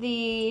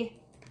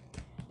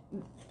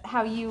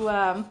how you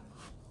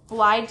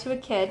lied to a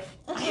kid.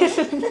 Let's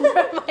just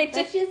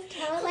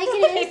tell it like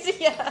it is.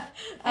 Yeah.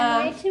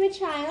 I lied to a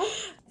child.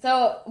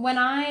 So when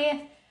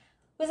I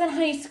was in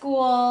high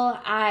school,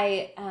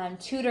 I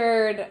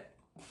tutored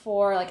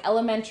for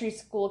elementary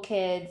school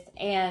kids,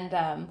 and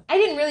I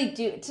didn't really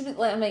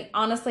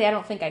honestly, I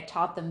don't think I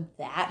taught them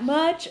that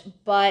much,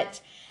 but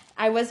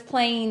I was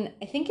playing,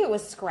 I think it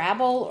was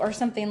Scrabble or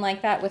something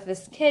like that with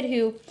this kid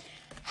who,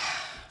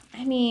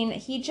 I mean, I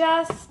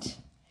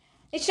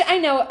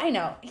know,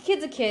 a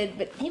kid's a kid,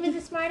 but he was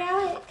a smart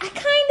aleck. I kind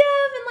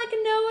of, and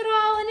a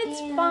know-it-all, and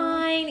it's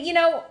fine.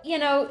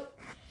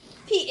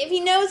 If he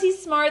knows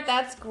he's smart,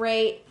 that's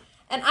great.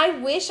 And I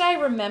wish I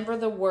remember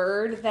the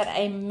word that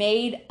I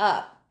made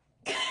up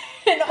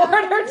in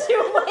order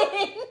to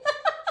win.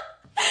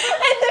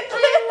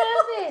 I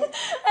love it.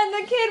 And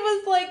the kid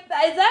was like,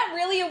 is that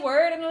really a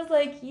word? And I was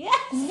like,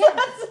 yes.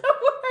 That's a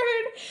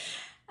word.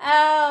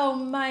 Oh,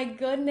 my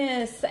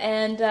goodness.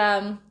 And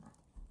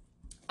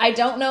I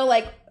don't know,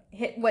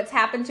 what's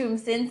happened to him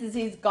since is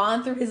he's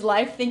gone through his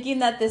life thinking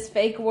that this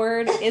fake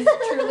word is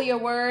truly a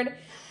word.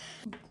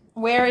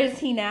 Where is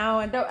he now?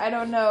 I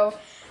don't know.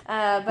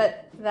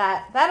 But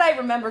that I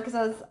remember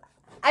because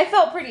I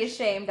felt pretty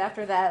ashamed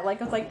after that. I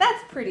was like,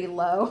 that's pretty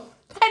low.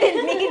 I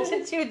didn't mean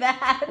to do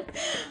that.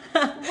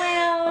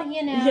 Well,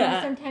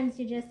 sometimes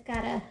you just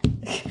gotta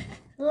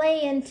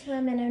lay into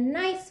him in a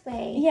nice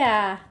way.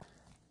 Yeah.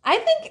 I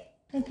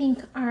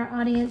think our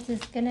audience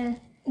is gonna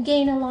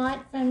gain a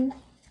lot from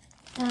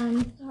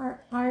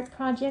our art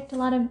project. A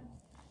lot of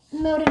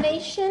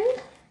motivation.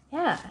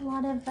 Yeah. A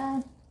lot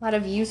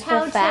of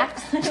useful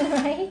facts.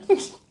 Right?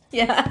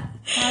 Yeah.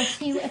 How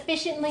to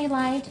efficiently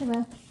lie to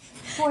a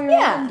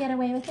 4-year-old and get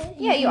away with it.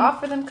 Yeah, you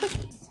offer them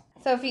cookies.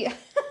 So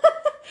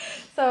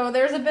so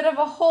there's a bit of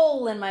a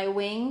hole in my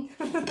wing.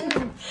 But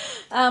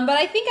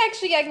I think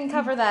actually I can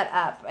cover that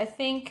up. I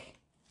think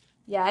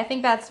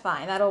that's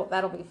fine.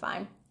 That'll be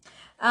fine.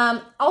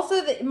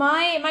 Also,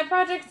 my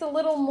project's a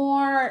little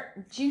more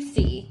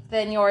juicy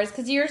than yours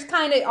because yours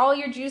all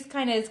your juice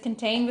is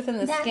contained within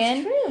the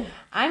skin. That's true.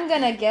 I'm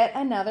gonna get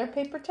another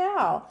paper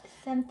towel.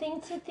 Something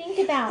to think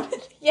about.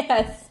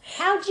 Yes.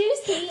 How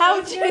juicy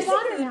is your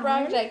watermelon?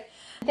 Project.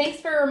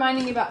 Thanks for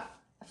reminding me about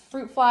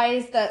fruit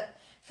flies. That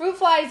fruit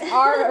flies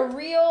are a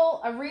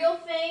real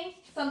thing.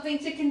 Something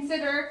to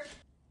consider.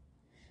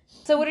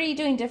 So what are you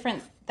doing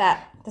different the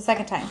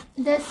second time?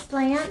 The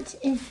slant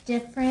is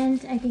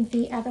different. I think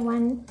the other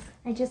one,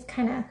 I just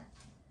kind of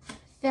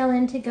fell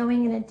into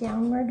going in a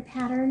downward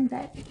pattern,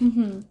 but I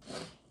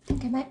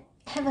think I might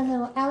have a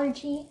little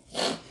allergy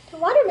to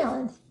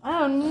watermelons.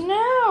 Oh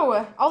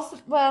no! Also,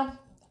 well,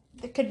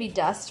 it could be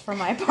dust from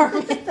my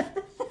apartment.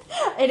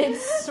 It did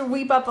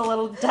sweep up a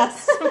little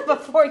dust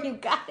before you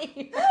got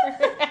here.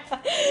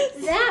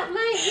 That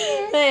might be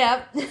it.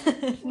 Yep.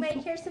 You might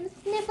hear some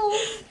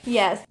sniffles.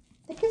 Yes.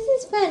 But this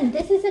is fun.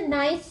 This is a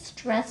nice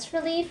stress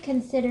relief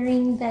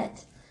considering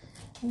that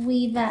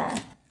we've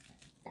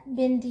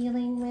been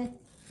dealing with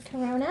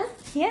Corona.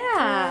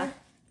 Yeah.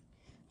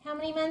 For how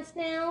many months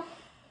now?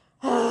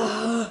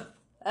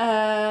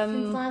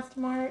 Since last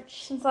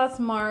March.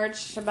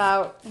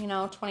 About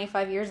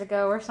 25 years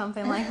ago or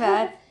something like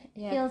that.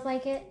 Yeah. Feels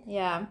like it.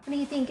 Yeah. What do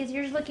you think? Is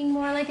yours looking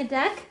more like a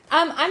duck?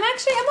 I'm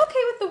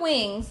okay with the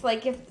wings.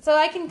 So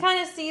I can kind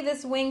of see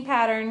this wing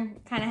pattern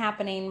kind of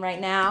happening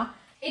right now.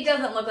 It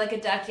doesn't look like a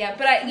duck yet,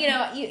 but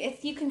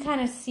you can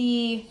kind of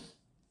see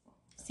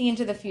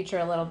into the future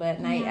a little bit,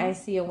 and I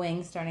see a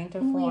wing starting to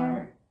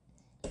form.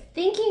 We're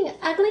thinking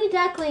ugly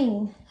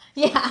duckling.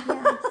 Yeah.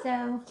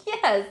 So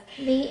yes,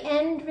 the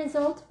end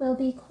result will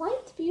be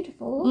quite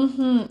beautiful.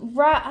 Mm-hmm.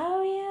 Right.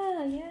 Oh yeah.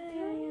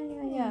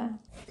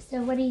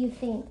 So what do you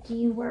think? Do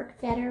you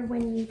work better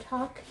when you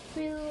talk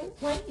through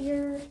what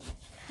you're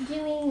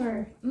doing,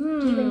 or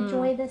do you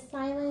enjoy the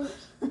silence?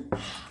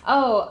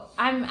 Oh,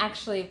 I'm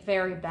actually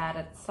very bad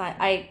at silence.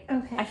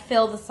 I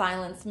fill the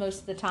silence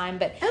most of the time,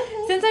 but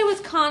since I was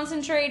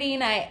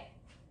concentrating,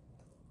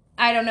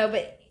 I don't know,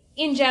 but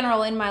in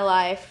general in my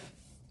life,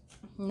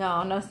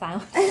 no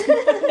silence.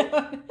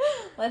 No.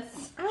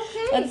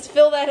 Let's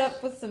fill that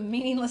up with some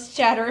meaningless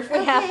chatter if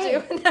we have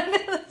to.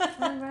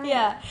 All right.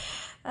 Yeah.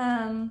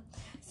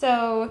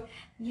 So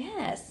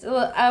yes.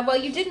 Well,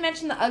 you did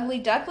mention the ugly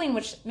duckling,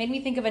 which made me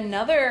think of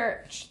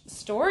another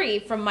story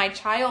from my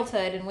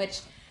childhood, in which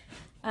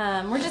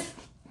we're just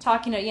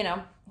talking,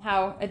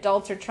 how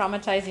adults are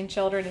traumatizing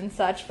children and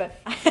such, but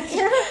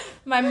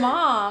my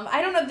mom,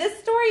 I don't know, this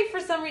story for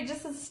some reason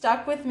just has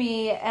stuck with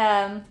me.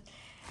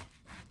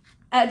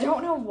 I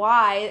don't know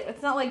why.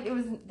 It's not like it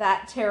was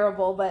that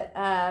terrible, but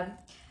I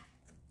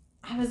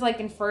was like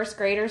in first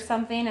grade or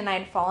something, and I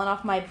had fallen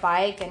off my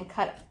bike and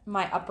cut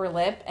my upper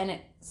lip, and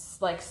it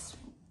like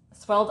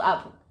swelled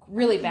up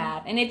really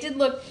bad. And it did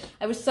look,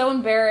 I was so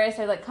embarrassed.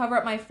 I like cover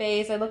up my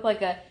face. I looked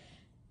like a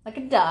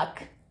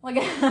duck. I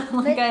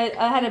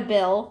had a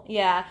bill.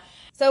 Yeah.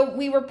 So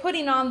we were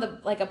putting on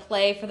a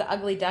play for the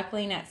Ugly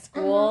Duckling at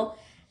school.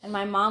 And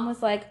my mom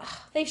was like,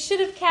 oh, they should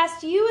have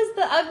cast you as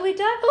the Ugly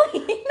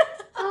Duckling.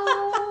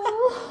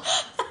 Oh.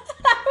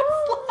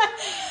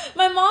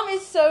 My mom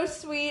is so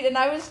sweet, and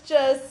I was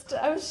shocked.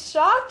 I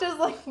was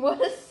like,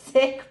 what a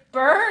sick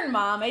burn,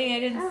 Mom. I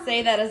didn't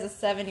say that as a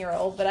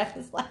 7-year-old, but I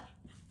was like,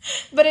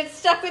 but it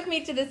stuck with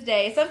me to this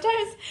day.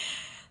 Sometimes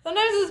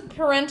those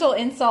parental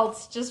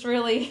insults just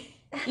really,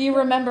 you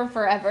remember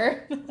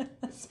forever.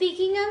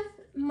 Speaking of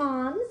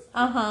moms,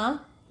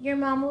 your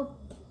mom will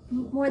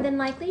more than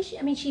likely,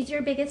 she's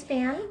your biggest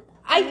fan.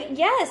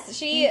 Yes,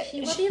 she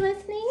will be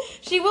listening.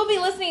 She will be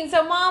listening.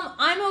 So, Mom,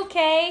 I'm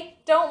okay.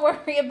 Don't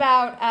worry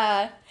about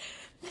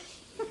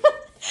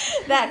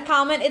that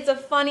comment. It's a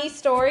funny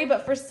story,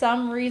 but for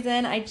some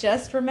reason, I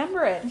just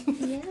remember it.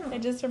 Yeah. I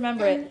just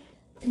remember it.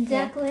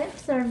 Duck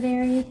lips are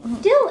very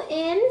still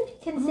in,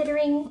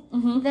 considering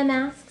the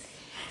masks.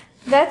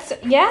 That's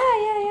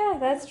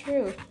that's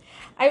true.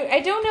 I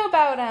don't know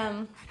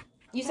about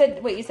you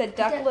said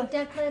duck lips.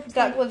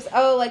 Duck lips.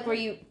 Oh, like were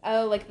you?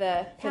 Oh, like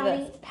the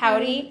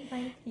pouty.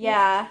 Like,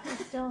 yeah.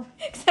 Still.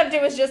 Except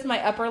it was just my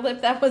upper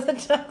lip that was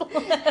a duck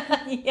lip.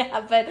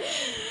 Yeah, but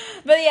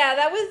yeah,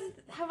 that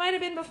might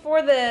have been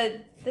before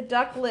the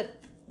duck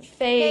lip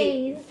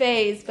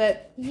phase.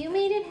 But you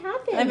made it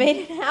happen. I made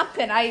it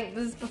happen. It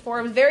was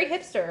very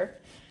hipster.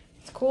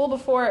 It's cool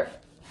before.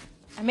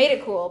 I made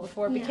it cool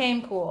before it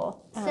became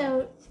cool.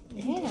 So,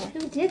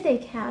 who did they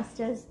cast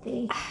as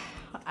the?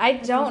 I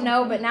don't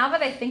know, but now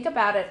that I think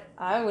about it,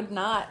 I would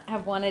not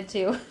have wanted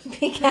to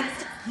be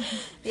cast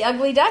the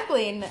Ugly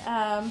Duckling.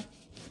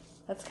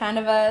 That's kind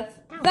of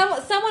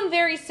someone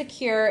very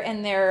secure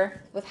in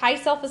with high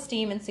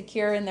self-esteem and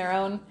secure in their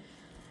own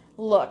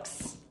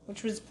looks,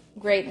 which was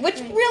great. Which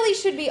really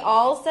should be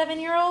all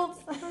 7-year-olds,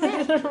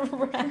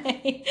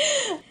 right?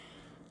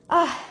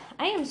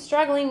 I am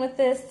struggling with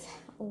this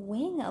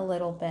wing a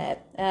little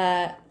bit.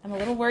 I'm a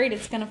little worried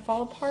it's going to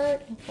fall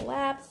apart and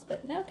collapse,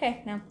 but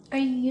okay, no. Are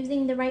you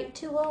using the right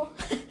tool?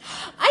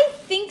 I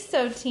think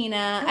so,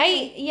 Tina.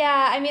 Okay.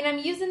 I'm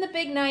using the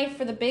big knife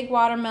for the big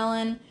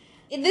watermelon.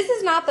 This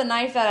is not the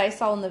knife that I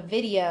saw in the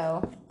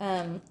video.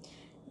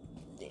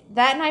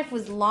 That knife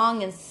was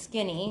long and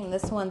skinny, and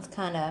this one's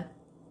kind of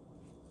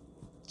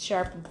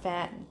sharp and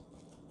fat and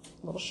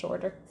a little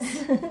shorter.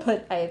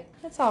 But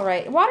that's all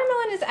right.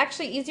 Watermelon is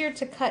actually easier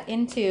to cut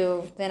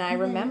into than I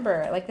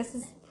remember. Like, this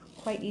is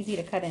quite easy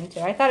to cut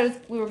into. I thought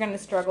we were going to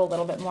struggle a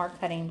little bit more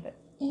cutting, but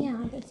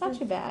it's not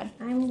too bad.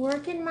 I'm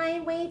working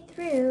my way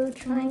through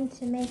trying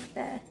to make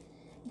the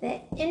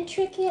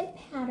intricate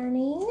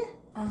patterning.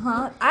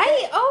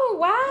 Oh,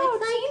 wow,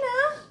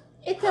 Tina.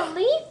 It's a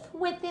leaf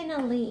within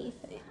a leaf,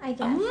 I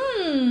guess.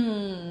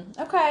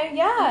 Okay,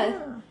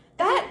 yeah.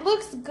 That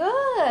looks good.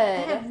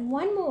 I have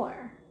one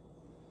more.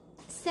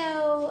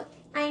 So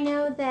I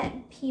know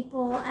that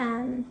people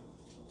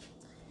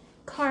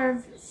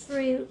carve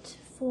fruit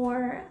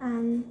for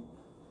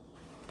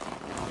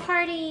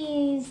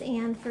parties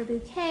and for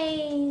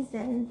bouquets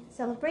and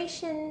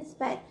celebrations,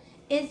 but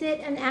is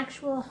it an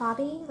actual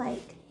hobby?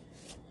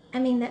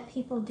 That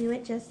people do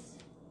it just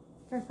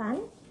for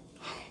fun?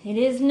 It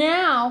is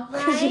now.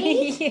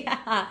 Right?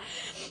 Yeah.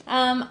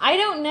 I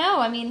don't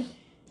know.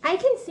 I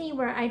can see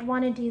where I'd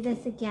want to do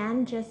this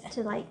again just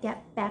to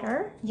get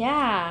better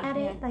at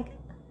it.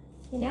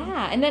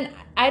 Yeah, and then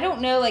I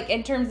don't know,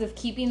 in terms of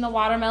keeping the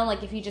watermelon,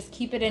 if you just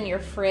keep it in your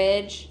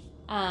fridge,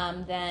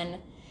 then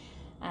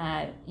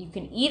you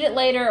can eat it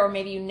later, or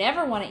maybe you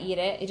never want to eat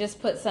it. You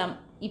just put some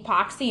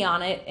epoxy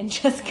on it and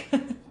just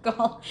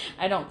go.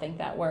 I don't think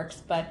that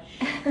works, but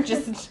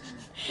just.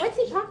 What's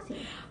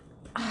epoxy?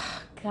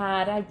 Oh,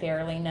 God, I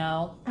barely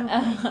know.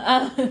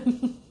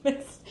 Okay.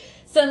 It's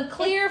some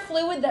clear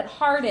fluid that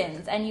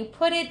hardens, and you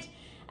put it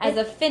as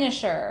a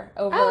finisher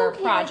over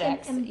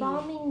projects. Like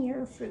embalming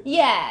your fruit.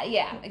 Yeah,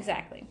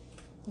 exactly.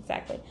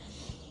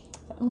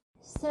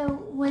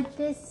 So would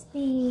this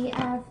be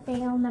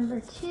fail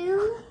number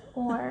 2,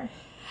 or?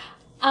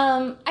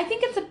 I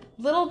think it's a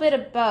little bit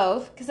of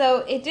both. So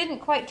it didn't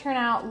quite turn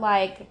out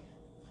like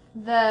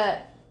the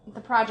the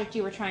project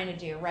you were trying to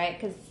do, right?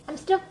 Because I'm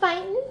still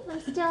fighting.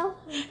 I'm still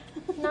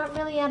not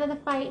really out of the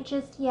fight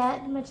just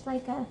yet. Much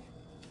like what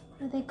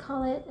do they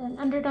call it? An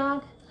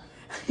underdog.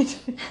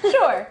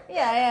 Sure.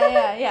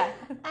 Yeah.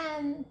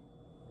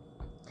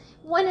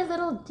 Went a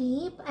little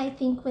deep, I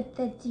think, with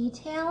the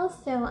details.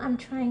 So I'm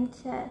trying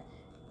to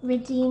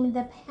redeem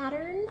the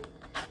pattern.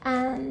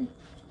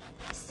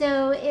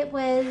 So it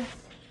was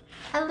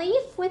a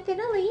leaf within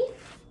a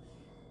leaf.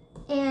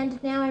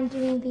 And now I'm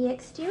doing the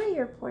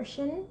exterior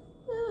portion.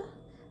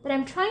 But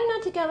I'm trying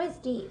not to go as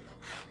deep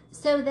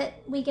so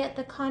that we get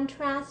the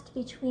contrast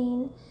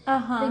between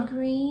the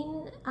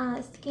green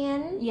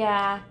skin,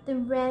 the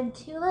red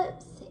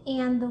tulips,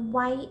 and the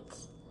white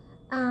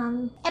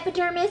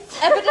epidermis.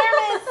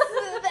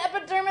 The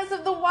epidermis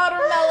of the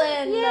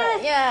watermelon.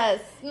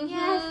 Yes.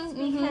 Yes,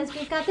 because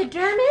we've got the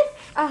dermis.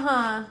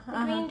 The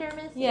green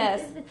dermis.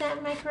 Yes. Is that,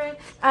 am I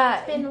correct?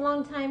 It's been a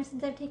long time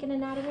since I've taken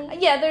anatomy.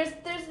 Yeah, there's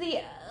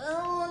the,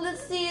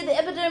 let's see, the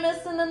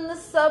epidermis and then the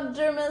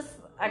subdermis.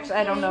 Actually,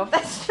 I don't know if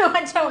that's true.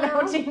 I don't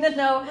know, Gina.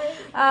 No.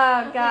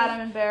 Oh, God,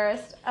 I'm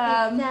embarrassed.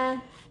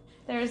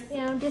 There's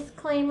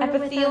disclaimer.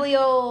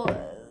 Epithelial.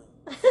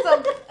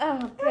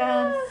 Oh,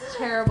 God, it's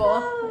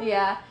terrible.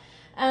 Yeah.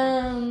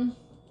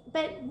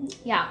 But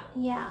yeah.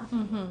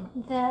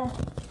 The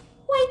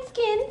white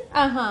skin.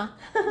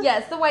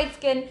 Yes, the white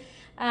skin.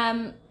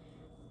 Well,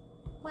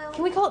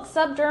 can we call it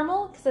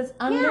subdermal? Because it's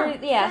under.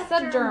 Yeah,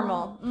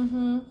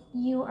 subdermal.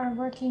 You are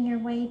working your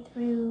way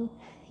through.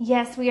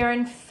 Yes, we are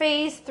in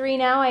phase 3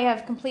 now. I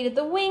have completed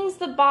the wings,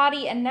 the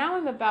body, and now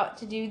I'm about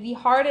to do the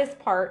hardest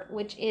part,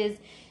 which is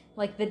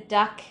like the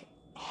duck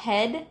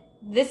head.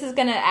 This is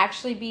going to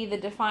actually be the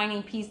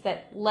defining piece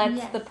that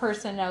lets the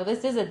person know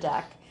this is a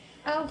duck.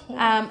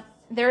 Okay.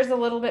 There's a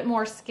little bit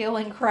more skill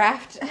and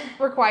craft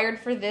required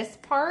for this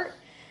part.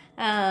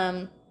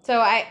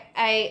 So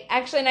I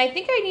actually, and I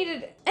think I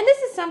needed, and this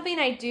is something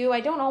I do. I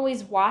don't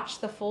always watch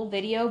the full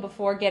video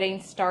before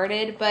getting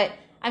started, but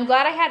I'm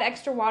glad I had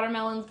extra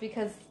watermelons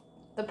because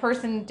the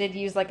person did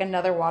use like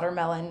another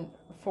watermelon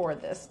for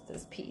this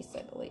piece,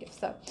 I believe.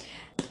 So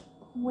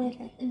with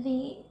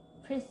the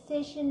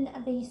precision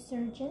of a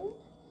surgeon,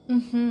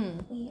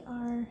 we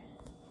are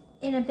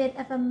in a bit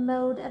of a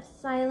mode of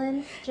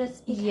silence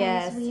just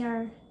because we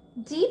are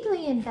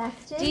deeply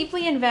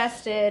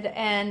invested.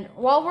 And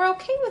while we're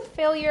okay with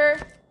failure,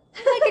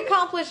 we like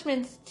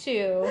accomplishments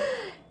too.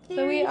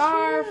 So we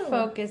are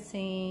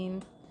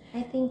focusing.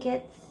 I think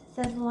it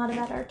says a lot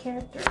about our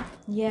character.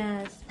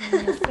 Yes.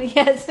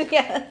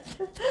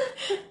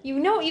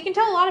 You can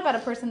tell a lot about a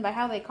person by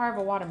how they carve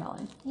a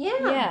watermelon.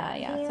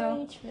 Yeah.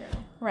 So true.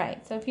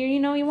 Right. So if you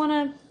want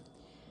to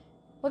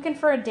looking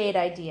for a date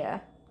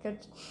idea,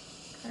 good.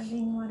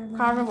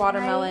 Carve a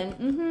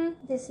watermelon.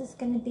 This is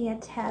going to be a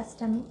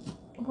test. I'm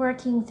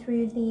working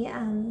through the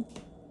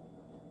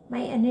my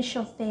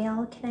initial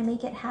fail. Can I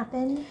make it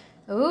happen?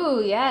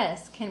 Ooh,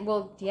 yes.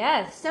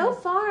 Yes. So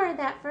far,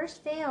 that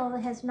first fail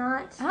has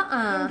not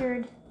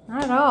hindered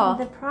not at all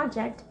the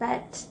project,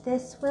 but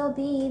this will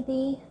be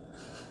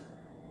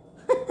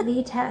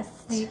the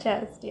test. The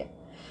test, yeah.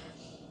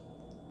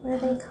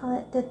 What do they call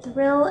it? The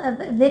thrill of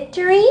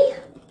victory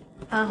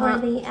or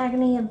the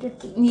agony of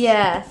defeat?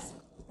 Yes.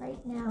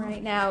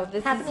 Right now.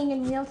 This happening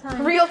in real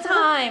time. Real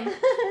time.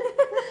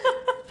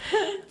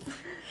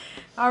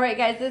 All right,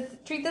 guys.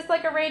 Treat this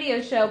like a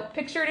radio show.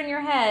 Picture it in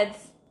your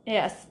heads.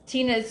 Yes,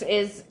 Tina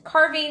is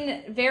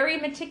carving very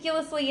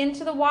meticulously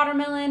into the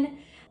watermelon.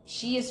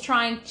 She is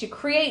trying to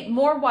create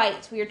more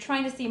white. We are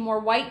trying to see more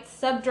white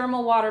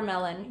subdermal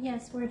watermelon.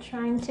 Yes, we're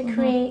trying to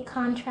create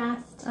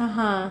contrast.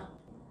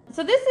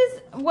 So this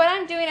is what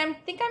I'm doing. I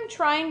think I'm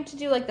trying to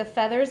do like the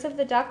feathers of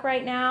the duck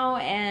right now,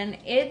 and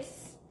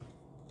it's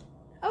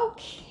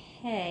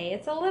okay.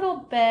 It's a little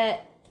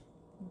bit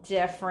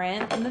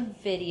different than the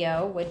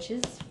video, which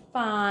is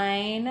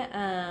fine.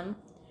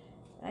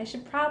 I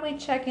should probably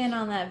check in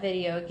on that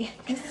video again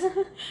because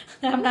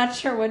I'm not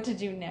sure what to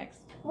do next.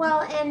 Well,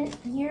 and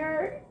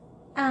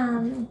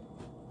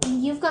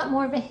you've got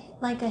more of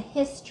a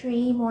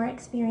history, more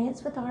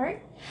experience with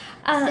art.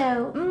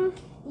 Yeah,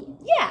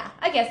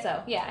 I guess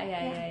so.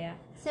 Yeah.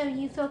 So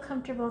you feel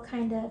comfortable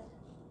kind of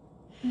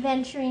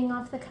venturing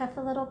off the cuff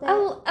a little bit?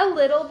 A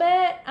little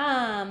bit.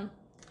 I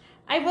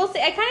will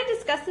say, I kind of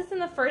discussed this in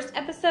the first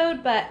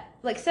episode, but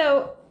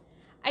so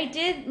I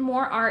did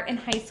more art in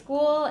high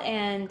school,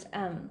 and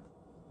I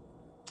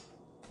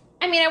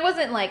mean, I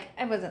wasn't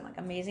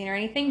amazing or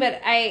anything, but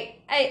I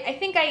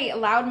think I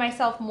allowed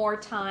myself more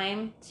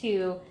time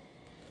to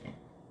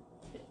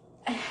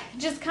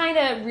just kind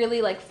of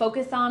really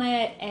focus on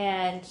it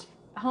and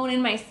hone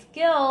in my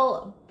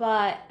skill.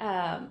 But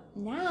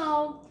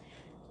now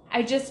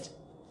I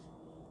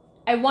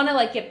want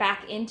to get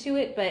back into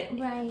it, but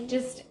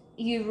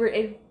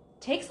it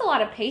takes a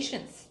lot of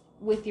patience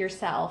with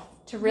yourself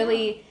to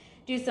really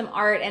do some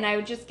art, and I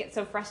would just get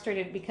so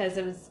frustrated because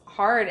it was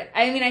hard.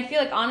 I mean, I feel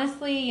like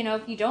honestly,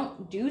 if you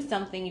don't do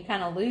something, you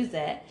kind of lose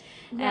it.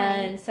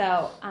 And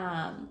so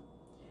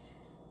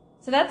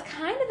that's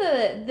kind of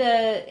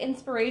the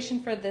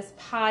inspiration for this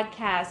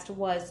podcast,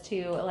 was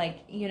to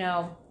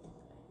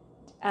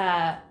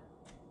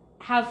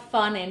have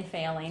fun in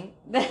failing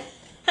the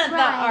Right,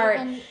 art.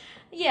 and-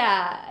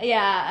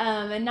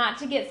 And not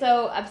to get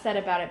so upset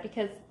about it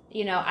because,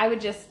 I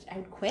would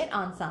quit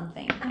on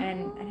something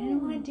and I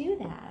didn't want to do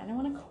that. I don't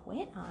want to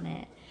quit on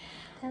it.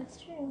 That's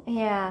true.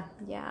 Yeah.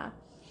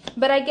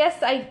 But I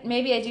guess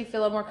maybe I do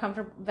feel a little more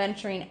comfortable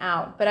venturing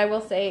out. But I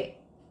will say,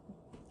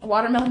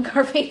 watermelon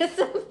carving is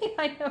something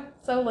I know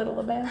so little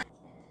about.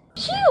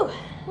 Phew!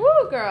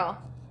 Woo, girl.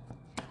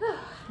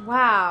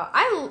 Wow.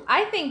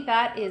 I think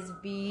that is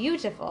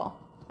beautiful.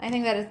 I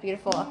think that is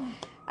beautiful. Yeah.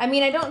 I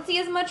mean, I don't see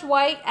as much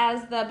white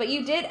as but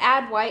you did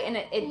add white, and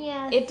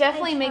Yes, it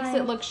definitely I makes it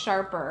tried. look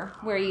sharper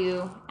where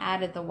you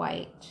added the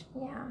white.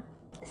 Yeah.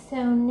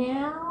 So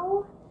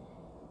now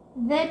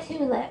the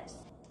tulips.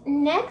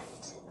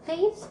 Next,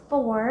 phase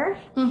 4,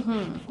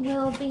 Mm-hmm.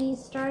 we'll be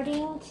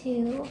starting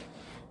to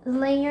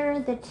layer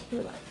the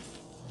tulips.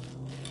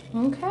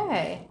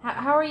 Okay.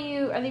 How are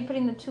they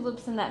putting the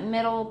tulips in that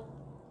middle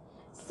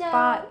So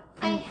spot?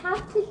 I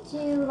have to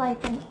do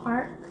like an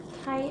arc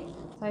type.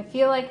 So I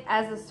feel like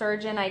as a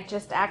surgeon, I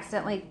just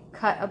accidentally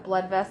cut a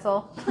blood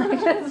vessel.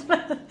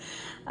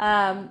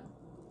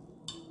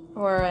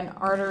 Or an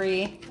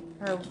artery,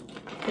 or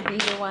could be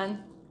either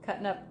one,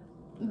 cutting up.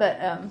 But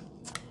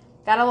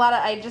got a lot of,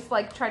 I just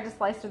tried to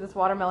slice through this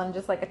watermelon,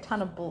 just like a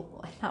ton of,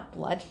 not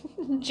blood,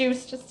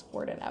 juice just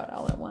squirted out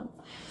all at once.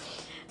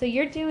 So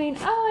you're doing,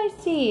 I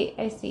see.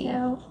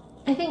 So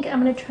I think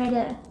I'm going to try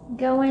to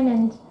go in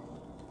and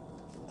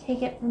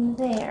take it from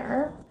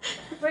there.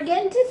 We're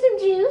getting to some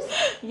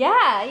juice.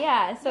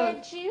 Yeah. So, The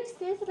juice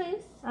is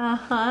loose.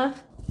 uh-huh.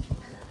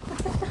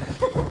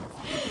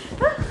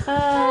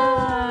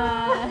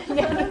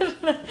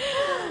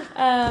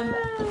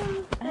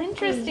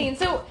 Interesting.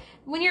 So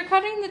when you're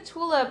cutting the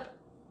tulip,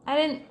 I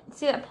didn't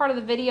see that part of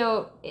the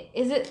video.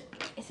 Is it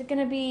going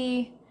to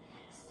be,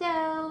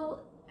 So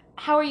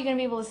how are you going to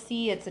be able to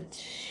see it's a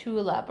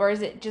tulip? Or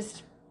is it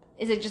just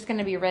going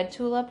to be red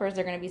tulip, or is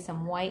there going to be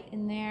some white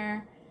in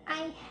there?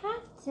 I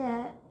have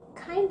to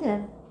kind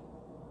of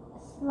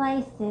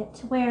slice it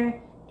to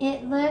where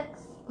it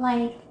looks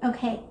like,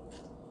 okay,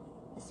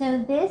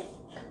 so this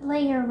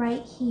layer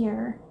right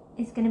here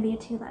is going to be a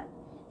tulip.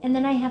 And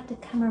then I have to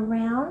come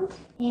around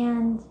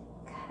and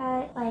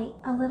cut like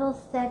a little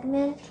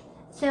segment.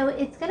 So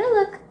it's going to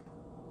look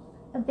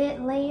a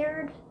bit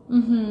layered.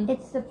 Mm-hmm.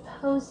 It's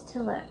supposed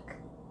to look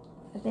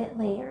a bit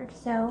layered.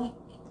 So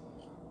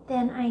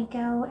then I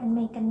go and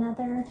make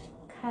another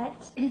cut.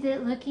 Is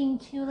it looking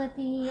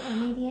tulipy, or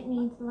maybe it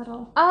needs a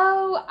little?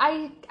 Oh,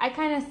 I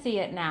kind of see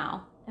it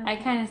now. I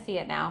Okay. kind of see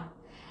it now.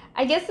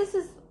 I guess this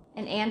is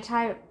an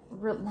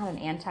not an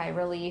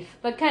anti-relief,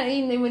 but kind of,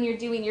 even when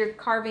you're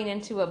carving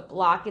into a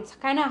block, it's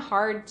kind of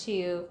hard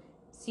to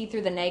see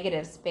through the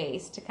negative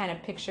space to kind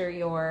of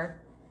picture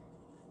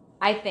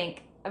I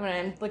think when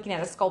I'm looking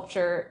at a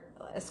sculptor,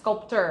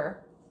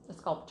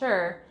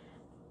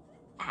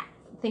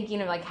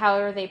 thinking of like, how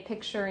are they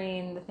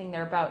picturing the thing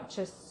they're about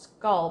to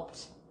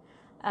sculpt?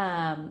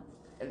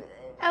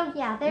 Oh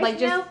yeah, there's Like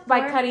just no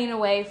by cutting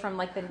away from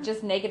like the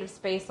just negative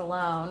space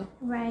alone.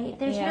 Right,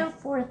 there's Yeah. no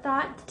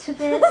forethought to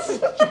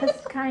this. It's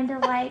just kind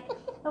of like,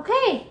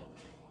 okay,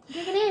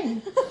 dig it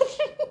in.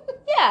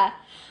 Yeah,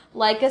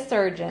 like a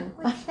surgeon.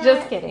 What's Just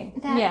that- kidding.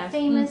 That Yeah.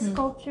 famous Mhm.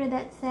 sculpture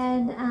that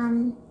said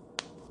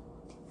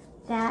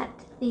that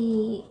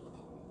the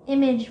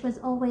image was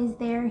always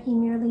there. He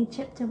merely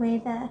chipped away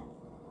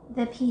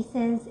the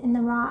pieces in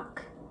the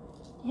rock.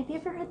 Have you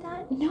ever heard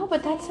that? No,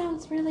 but that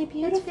sounds really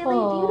beautiful. It's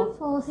really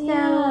beautiful. So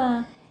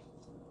Yeah.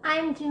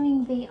 I'm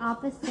doing the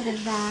opposite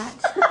of that.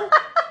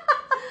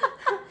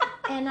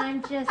 And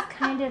I'm just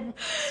kind of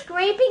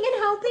scraping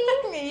and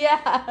hoping.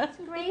 Yeah.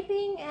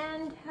 Scraping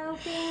and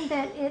hoping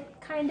that it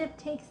kind of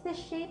takes the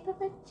shape of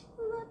a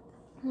tulip.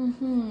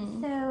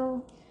 Mm-hmm.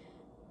 So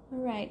All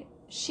right.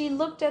 She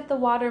looked at the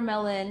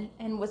watermelon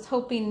and was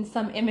hoping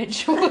some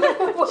image would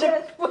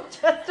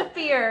just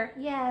appear.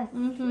 yes.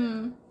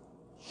 Mm-hmm.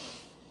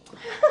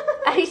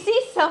 I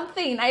see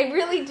something. I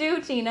really do,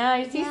 Tina.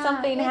 I see Yeah,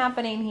 something it's-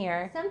 happening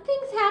here.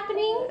 Something's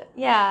happening.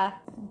 Yeah.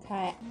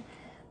 Okay.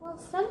 Well,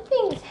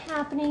 something's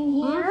happening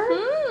here.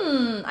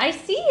 Hmm. I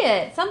see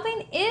it.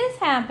 Something is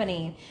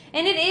happening,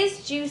 and it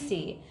is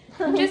juicy.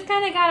 You just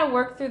kind of got to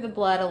work through the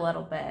blood a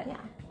little bit. Yeah.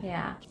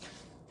 Yeah.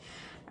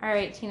 All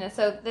right, Tina.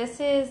 So this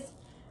is.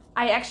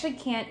 I actually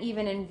can't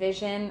even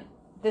envision.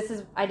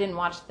 I didn't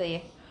watch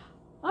the.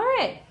 All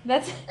right.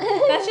 That's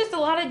just a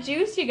lot of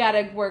juice you got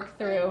to work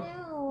through. I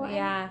know.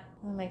 Yeah.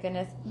 Oh my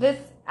goodness. This.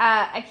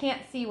 I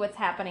can't see what's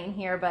happening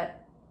here,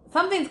 but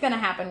something's gonna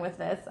happen with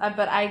this.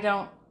 But I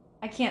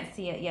can't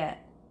see it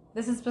yet.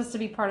 This is supposed to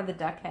be part of the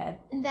duck head.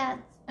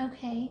 That's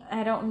okay.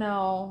 I don't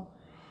know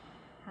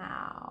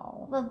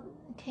how. Well,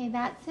 okay,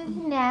 that's his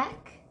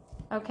neck,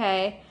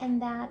 Okay.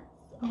 and that's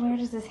Where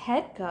does this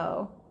head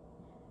go?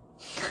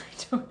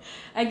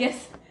 I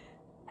guess.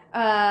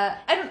 I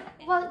don't.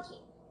 well.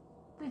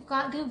 We've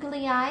got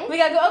googly eyes. We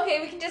gotta go. Okay,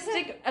 we can just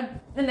stick.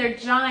 And they're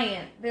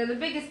giant. They're the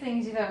biggest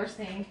things you've ever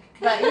seen.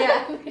 But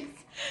yeah.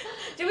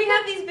 Do we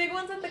have these big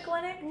ones at the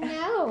clinic?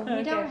 No, we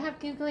Okay. don't have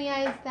googly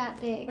eyes that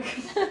big.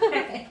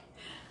 Okay.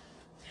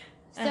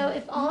 So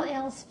if all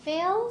else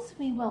fails,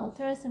 we will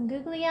throw some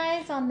googly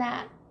eyes on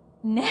that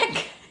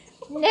Neck.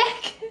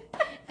 neck,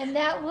 and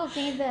that will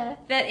be the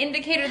That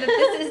indicator that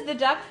this is the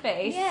duck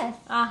face. Yes.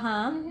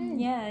 Uh-huh. Mhm.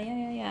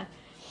 Yeah.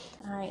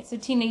 All right. So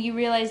Tina, you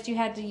realized you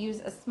had to use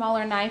a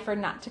smaller knife or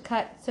not to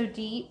cut so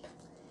deep.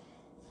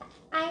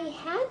 I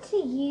had to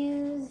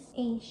use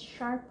a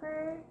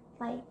sharper,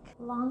 like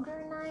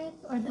longer knife,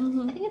 or I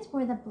think it's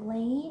more the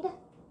blade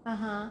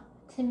Uh-huh.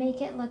 to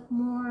make it look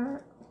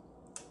more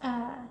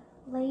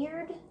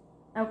layered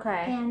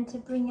Okay. and to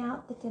bring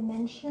out the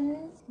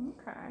dimensions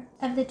Okay.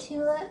 of the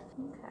tulip.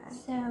 Okay.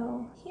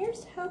 So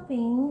here's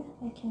hoping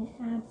I can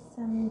add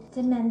some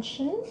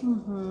dimension.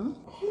 Mm-hmm.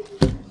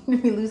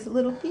 Did we lose a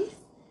little piece?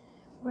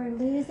 We're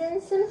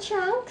losing some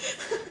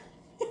chunks.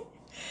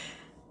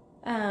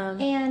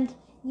 And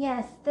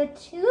yes, the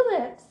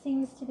tulip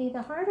seems to be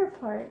the harder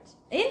part.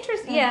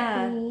 Interesting. of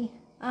Yeah. the-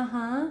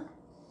 Uh-huh.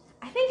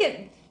 I think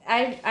it.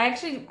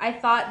 I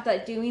thought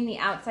that doing the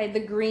outside, the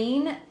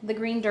green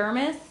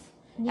dermis,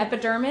 Yeah.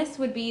 epidermis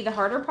would be the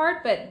harder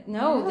part, but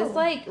no, this No.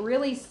 like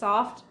really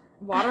soft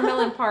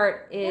watermelon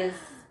part is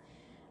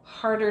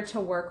harder to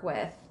work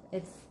with.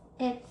 It's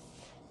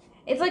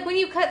like when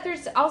you cut through.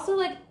 Also,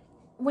 like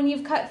when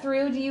you've cut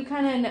through, do you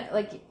kind of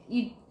like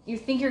you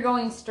think you're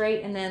going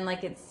straight, and then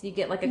like you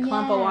get like a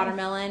clump of Yes.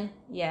 watermelon?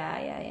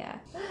 Yeah.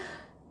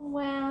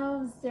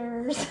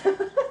 Wowzers.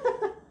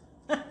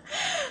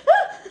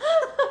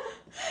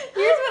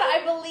 Here's what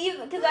I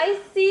believe, because I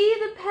see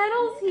the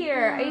petals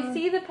here. I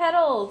see the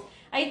petals.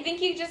 I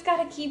think you just got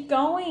to keep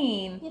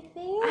going. You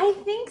think? I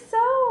think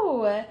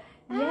so.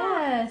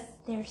 Yes.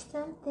 There's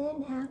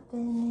something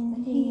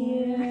happening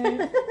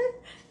here.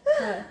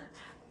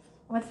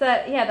 What's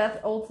that? Yeah, that's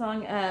old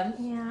song.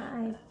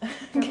 Yeah,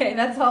 Okay,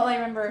 that's all I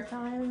remember. That's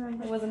all I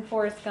remember. It wasn't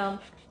Forrest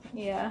Gump.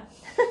 Yeah.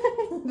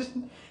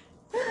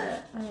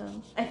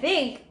 I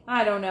think.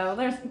 I don't know.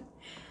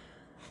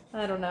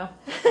 I don't know.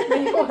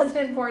 Maybe it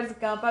wasn't Forrest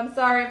Gump. I'm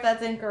sorry if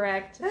that's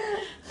incorrect.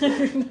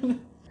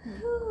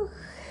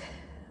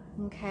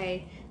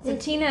 Okay. So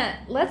Tina,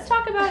 let's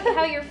talk about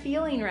how you're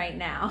feeling right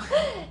now.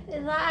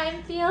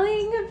 I'm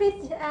feeling a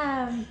bit,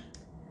 I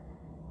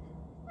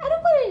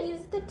don't want to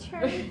use the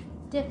term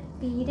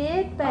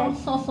defeated, but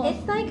Oh.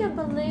 it's like a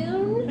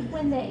balloon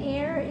when the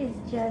air is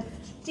just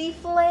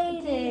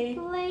Deflating.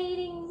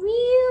 deflating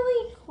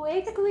really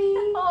quickly.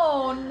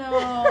 Oh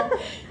no.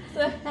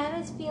 So, I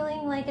was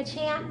feeling like a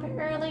champ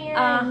earlier.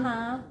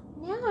 uh-huh.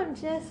 And now I'm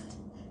just.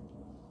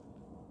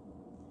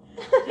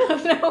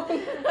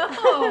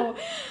 No.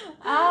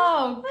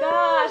 Oh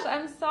gosh,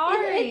 I'm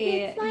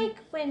sorry. It's like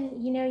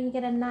when you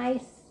get a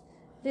nice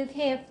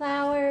bouquet of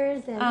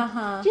flowers and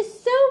Uh-huh.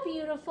 just so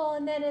beautiful,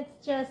 and then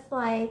it's just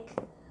like,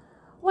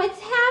 what's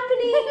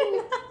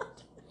happening?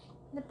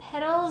 The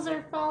petals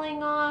are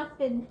falling off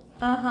and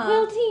Uh-huh.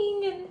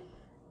 wilting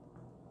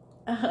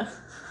Uh-huh.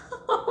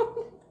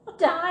 and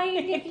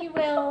dying, if you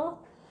will.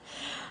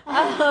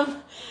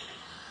 Um,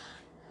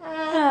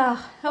 Wow.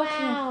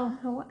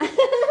 okay.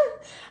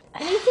 I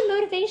need some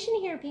motivation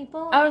here,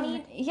 people. I Oh,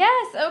 need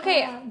yes.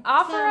 Okay.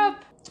 Offer some-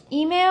 up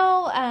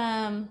email.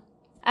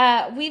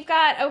 We've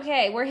got.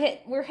 Okay.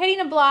 We're hitting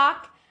a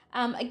block.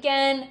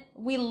 Again,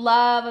 we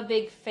love a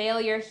big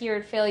failure here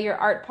at Failure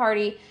Art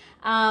Party.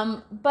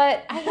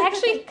 But I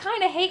actually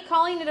kind of hate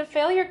calling it a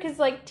failure because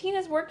like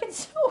Tina's working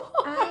so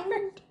hard.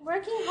 I'm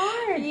working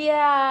hard.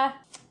 Yeah.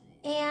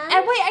 And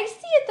And wait, I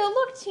see it though.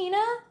 Look,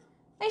 Tina.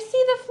 I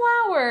see the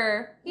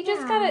flower. You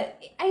just Yeah.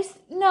 gotta.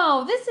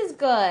 No, this is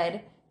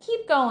good.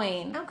 Keep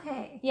going.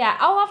 okay. Yeah,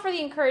 I'll offer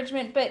the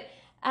encouragement, but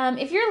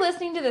if you're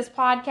listening to this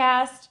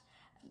podcast,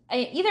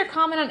 either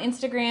comment on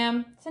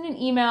Instagram, send an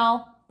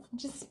email,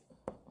 just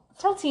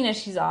tell Tina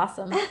she's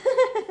awesome.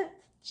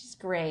 She's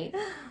great.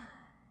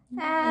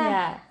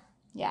 Yeah.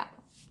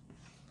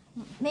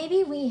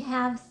 Maybe we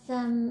have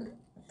some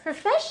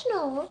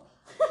professional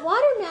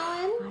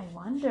watermelon I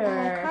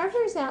wonder.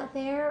 carvers out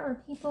there,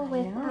 or people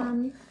with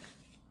know.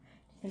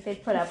 Think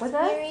they'd put up with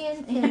us?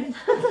 experience and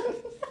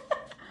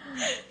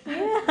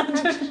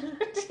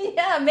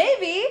Yeah,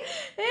 maybe,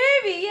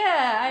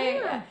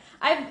 yeah.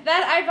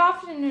 I've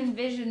often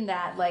envisioned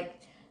that, like,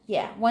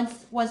 yeah.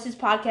 Once this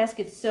podcast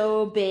gets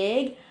so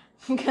big,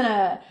 I'm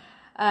gonna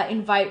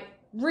invite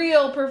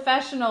real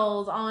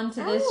professionals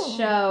onto this Oh.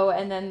 show,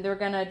 and then they're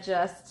gonna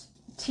just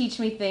teach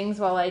me things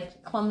while I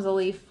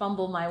clumsily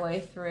fumble my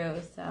way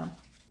through. So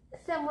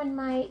someone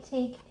might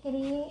take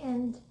pity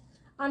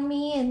on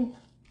me and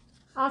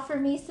offer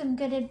me some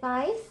good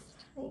advice.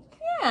 Like,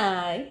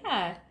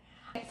 yeah.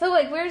 So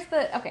like, where's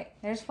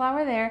there's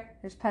flower there,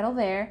 there's petal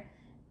there,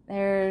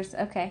 there's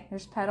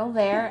petal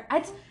there.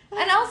 And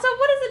also,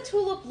 what does a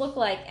tulip look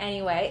like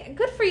anyway?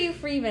 Good for you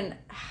for even,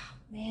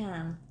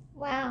 man,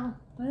 wow.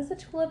 what is a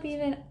tulip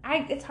even?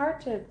 It's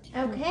hard to.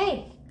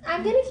 Okay,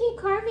 I'm gonna keep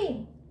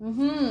carving.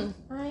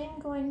 I'm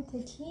going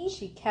to keep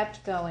She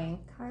kept going.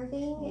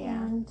 carving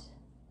Yeah. and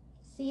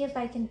see if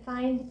I can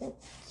find the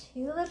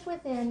tulip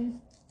within.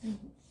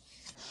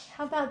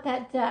 How about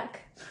that duck?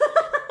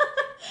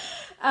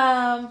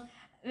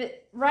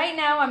 Right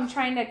now I'm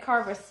trying to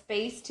carve a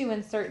space to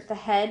insert the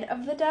head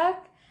of the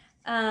duck,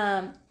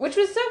 which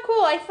was so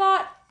cool. I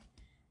thought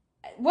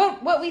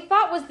what we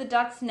thought was the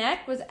duck's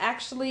neck was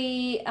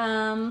actually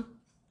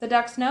the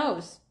duck's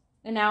nose,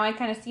 and now I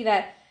kind of see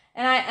that.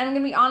 And I'm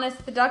gonna be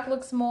honest, the duck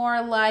looks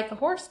more like a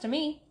horse to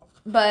me.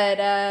 But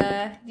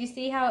do you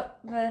see how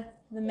the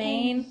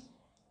mane?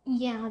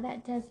 Yeah,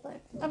 that does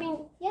look. I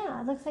mean,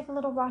 yeah, it looks like a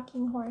little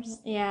rocking horse.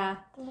 Yeah.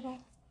 The little.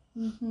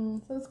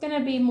 So it's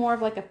gonna be more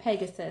of like a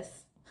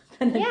Pegasus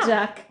than a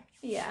duck.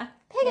 Yeah.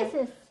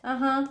 Pegasus.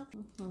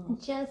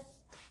 Just Just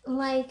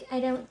like I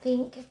don't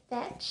think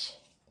fetch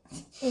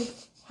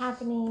is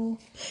happening.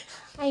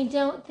 I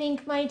don't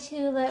think my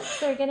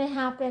tulips are gonna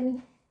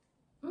happen.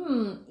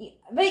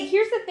 But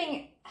here's the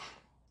thing.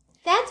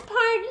 That's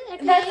part.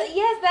 Okay.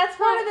 That's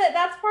part of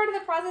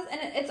the process,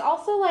 and it's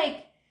also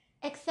like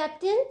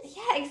Acceptance.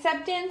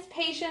 acceptance,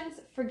 patience,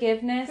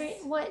 forgiveness,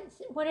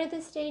 What are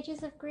the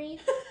stages of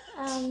grief?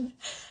 denial.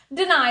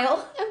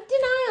 Denial.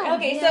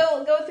 Okay, Yeah.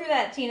 so go through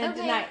that, Tina.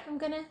 Okay, Deny. I'm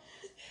gonna.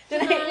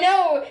 Deny.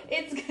 No,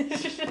 it's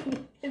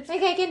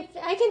Like I can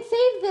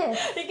save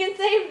this. you can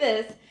save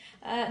this.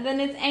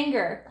 Then it's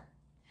anger.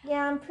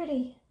 Yeah, I'm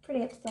pretty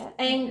upset.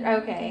 Anger.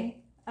 Okay.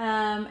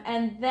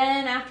 And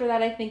then after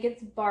that, I think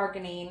it's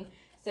bargaining.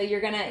 So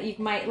you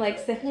might like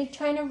say, Like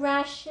trying to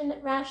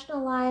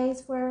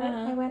rationalize where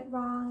I went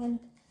wrong and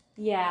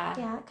yeah,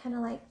 kind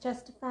of like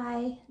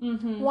justify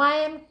mm-hmm.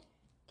 why I'm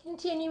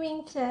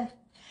continuing to.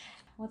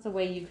 What's a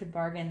way you could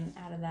bargain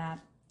out of that?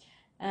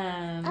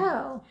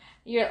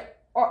 You're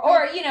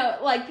or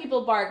like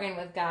people bargain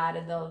with God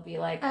and they'll be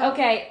like,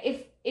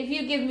 okay, if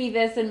you give me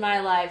this in my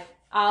life,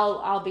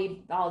 I'll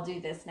do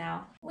this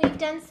now. We've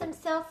done some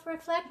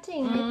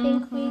self-reflecting. I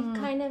think we've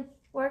kind of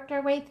worked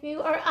our way through,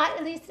 or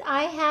at least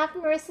I have.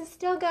 Marissa's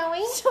still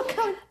going. Still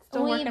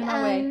working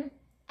my way.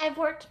 I've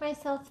worked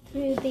myself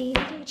through the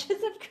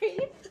stages of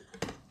grief.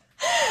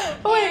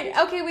 Wait,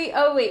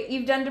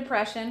 you've done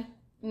depression.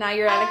 Now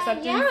you're at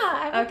acceptance?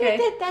 Yeah, I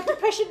did that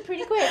depression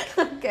pretty quick.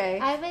 Okay.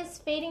 I was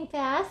fading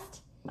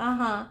fast.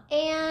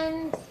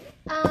 And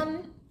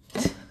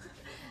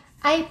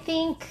I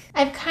think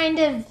I've kind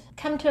of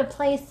come to a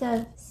place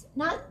of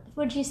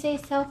would you say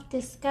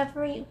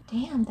self-discovery?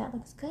 Damn, that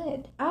looks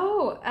good.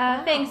 Oh,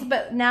 thanks.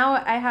 But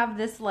now I have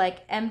this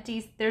like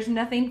empty, there's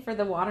nothing for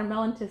the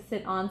watermelon to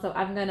sit on, so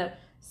I'm going to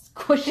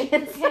squish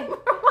in some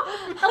more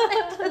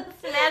watermelon and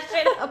smash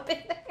it up in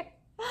there.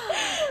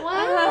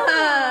 Wow,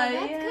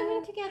 that's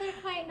coming together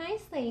quite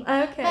nicely.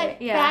 Okay, but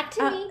back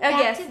to me.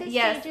 Back to the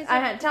stages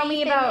of tell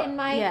me grief about and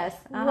my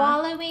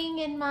wallowing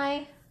in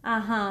my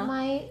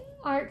my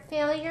art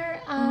failure.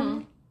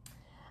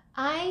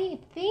 I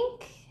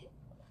think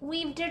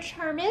we've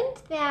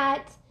determined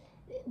that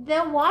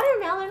the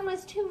watermelon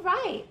was too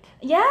ripe.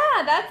 Yeah,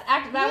 was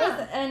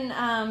an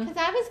because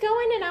I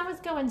was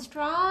going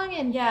strong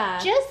and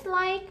just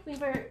like we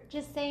were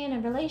just saying, a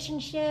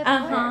relationship.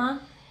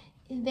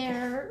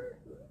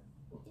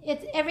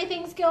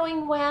 Everything's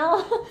going well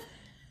in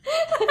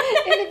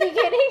the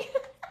beginning.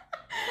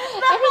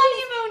 The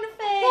honeymoon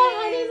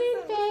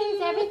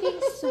phase.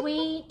 Everything's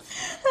sweet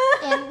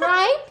and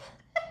ripe.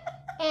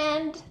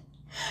 And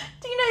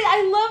Tina,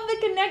 I love the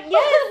connect.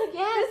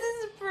 Yes.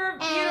 This is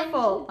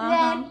beautiful. And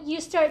then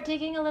you start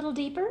digging a little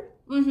deeper,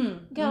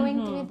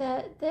 going through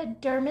the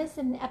dermis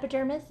and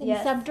epidermis and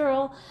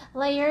subdural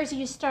layers.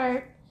 You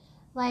start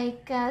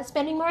like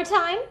spending more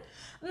time.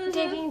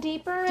 Digging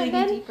deeper,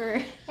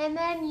 and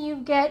then you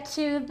get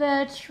to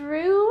the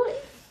true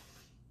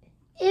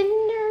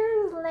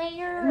inner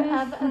layer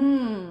of.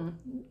 And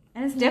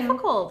it's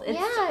difficult.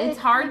 It's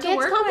hard to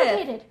work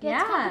with. It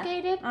gets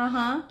complicated.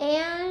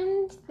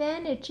 And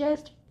then it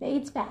just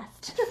fades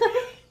fast.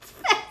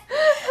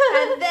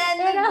 And then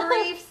the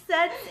grief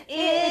sets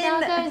in. It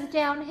all goes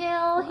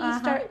downhill. He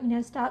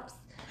stops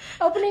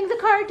opening the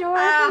car door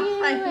for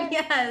you.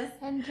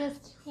 And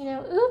just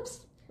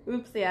oops,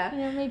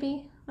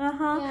 maybe.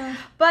 Yeah.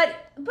 But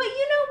you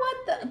know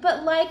what?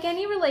 But like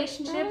any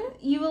relationship,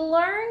 you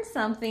learn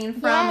something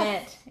from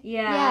it.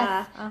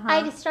 Yeah. Yes.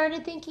 I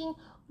started thinking,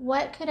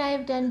 what could I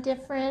have done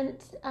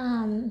different?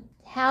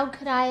 How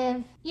could I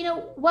have?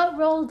 What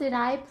role did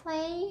I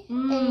play?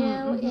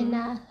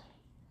 In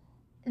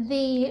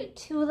the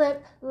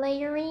tulip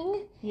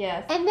layering.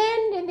 Yes. And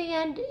then in the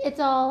end, it's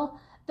all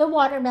the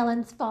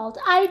watermelon's fault.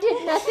 I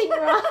did nothing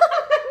wrong.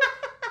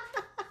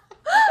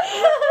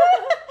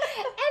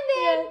 And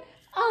then.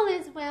 All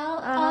is well.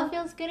 All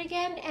feels good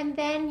again, and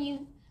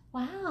then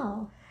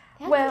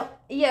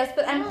yes,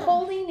 but I'm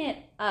holding it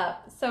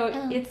up, so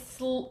it's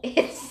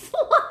sliding.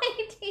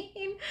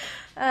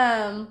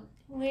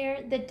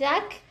 Where the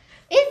duck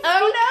is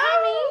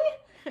becoming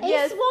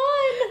a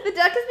swan. The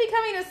duck is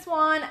becoming a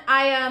swan.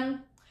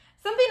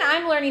 Something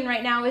I'm learning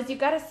right now is you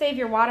got to save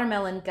your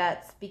watermelon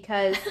guts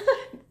because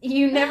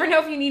you never know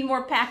if you need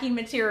more packing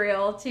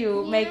material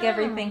to make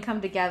everything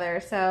come together.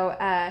 So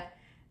I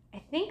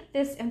think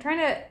this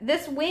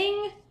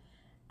wing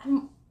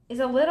is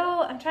a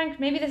little,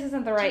 maybe this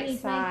isn't the right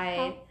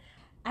side.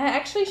 I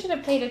actually should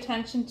have paid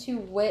attention to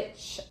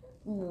which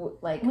wing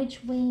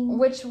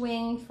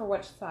for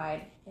which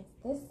side. Is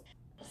this?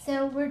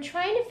 So we're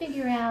trying to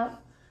figure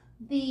out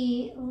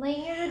the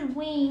layered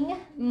wing,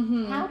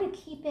 how to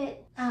keep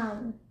it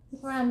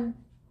from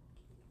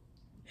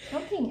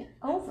tilting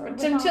over.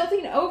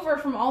 Tilting over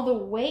from all the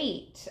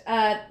weight.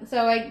 That's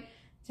a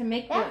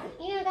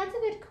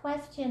good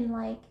question.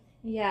 Like,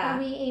 yeah, are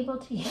we able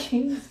to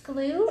use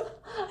glue,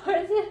 or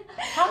is it?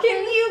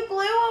 Can you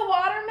glue a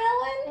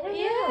watermelon?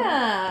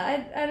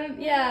 I don't know. I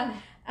don't. Yeah.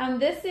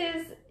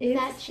 Is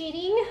that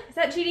cheating? Is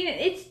that cheating?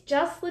 It's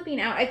just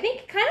slipping out. I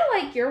think kind of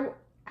like your.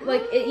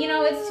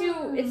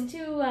 It's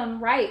too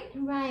ripe.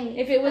 Right.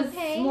 If it was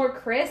more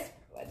crisp,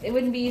 it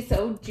wouldn't be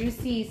so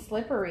juicy,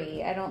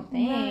 slippery, I don't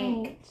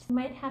think. Right.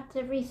 Might have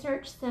to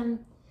research some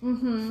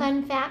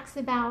fun facts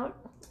about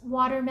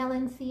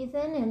watermelon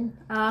season and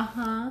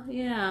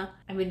yeah.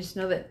 I mean, just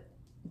know that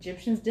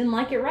Egyptians didn't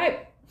like it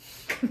ripe.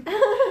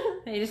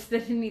 They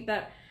didn't eat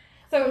that.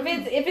 So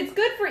if it's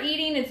good for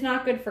eating, it's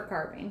not good for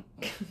carving.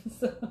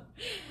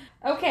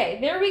 Okay,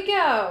 there we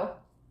go.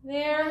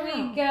 There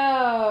we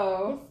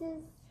go.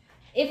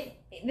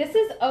 This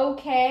is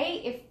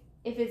okay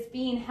if it's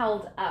being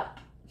held up.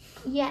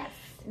 Yes.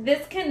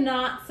 This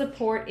cannot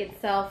support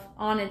itself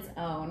on its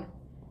own.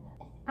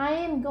 I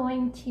am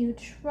going to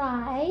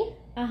try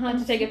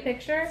to take a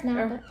picture.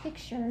 Snap a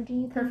picture. Do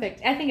you think?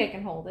 Perfect. I think I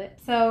can hold it.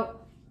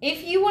 So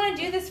if you want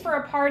to do this for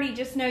a party,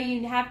 just know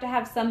you have to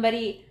have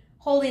somebody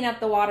holding up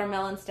the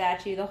watermelon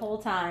statue the whole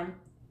time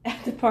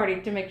at the party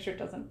to make sure it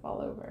doesn't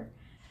fall over.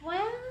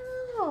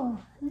 Wow.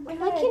 We're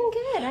looking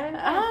good. I'm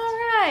impressed. All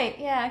right.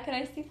 Yeah. Can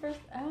I see first?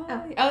 Oh,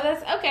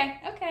 that's okay.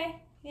 Okay.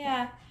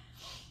 Yeah.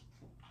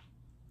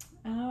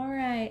 All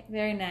right.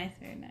 Very nice.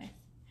 Very nice.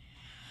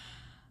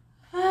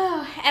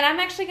 Oh, and I'm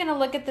actually going to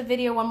look at the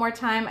video one more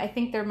time. I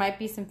think there might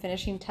be some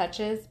finishing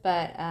touches,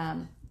 but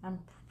I'm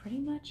pretty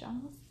much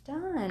almost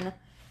done.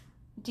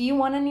 Do you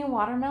want a new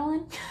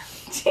watermelon?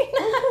 Do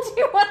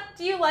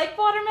you like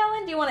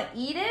watermelon? Do you want to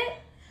eat it?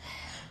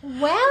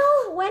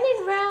 Well, when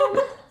in Rome,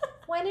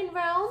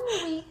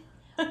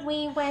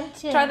 we went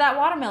to try that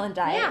watermelon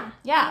diet.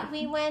 Yeah.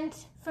 We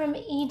went from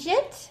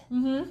Egypt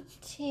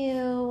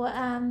to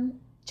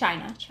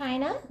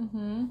China.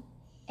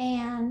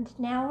 And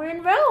now we're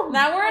in Rome.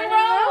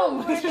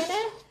 We're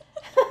gonna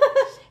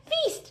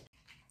feast.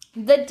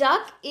 The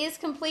duck is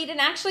complete, and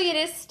actually it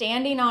is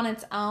standing on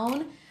its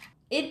own.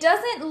 It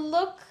doesn't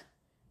look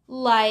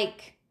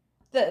like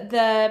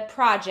the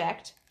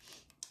project,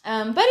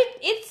 but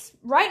it's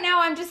right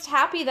now. I'm just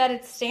happy that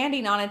it's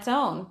standing on its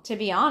own. To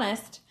be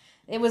honest,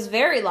 it was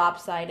very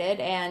lopsided,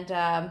 and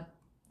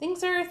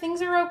things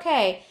are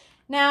okay.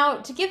 Now,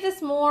 to give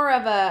this more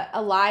of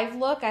a live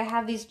look, I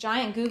have these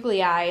giant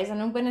googly eyes,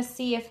 and I'm going to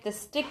see if the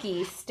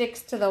sticky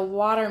sticks to the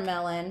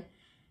watermelon.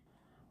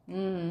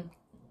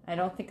 I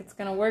don't think it's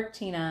going to work,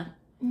 Tina.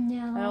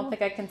 No. I don't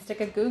think I can stick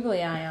a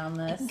googly eye on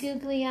this.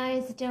 Googly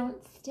eyes don't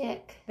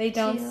stick. They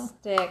don't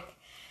stick.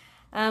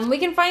 We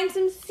can find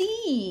some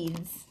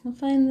seeds. We'll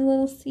find the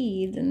little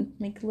seeds and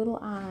make a little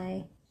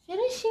eye.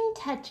 Finishing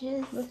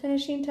touches. The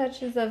finishing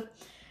touches of...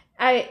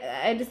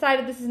 I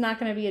decided this is not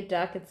going to be a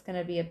duck. It's going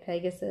to be a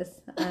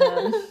Pegasus.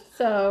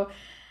 So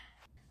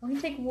we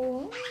can take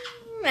one.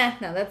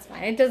 No, that's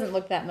fine. It doesn't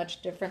look that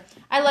much different.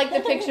 I like the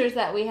pictures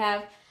that we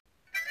have.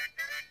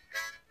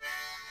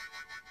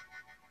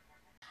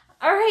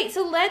 All right,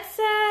 so let's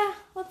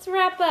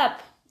wrap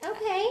up.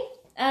 Okay.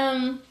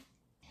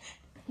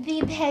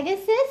 The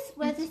Pegasus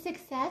was a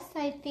success,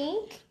 I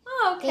think.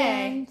 Oh,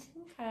 okay.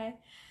 Okay.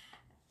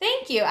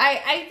 Thank you.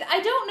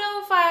 I don't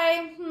know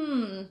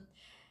if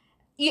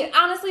Yeah,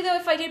 honestly, though,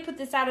 if I did put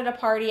this out at a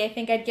party, I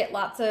think I'd get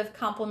lots of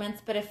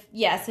compliments. But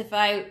if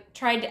I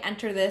tried to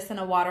enter this in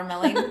a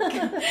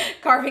watermelon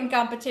carving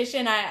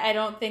competition, I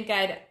don't think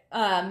I'd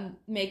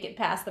make it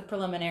past the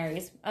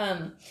preliminaries.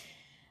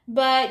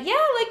 But yeah,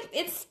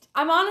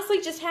 I'm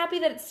honestly just happy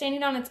that it's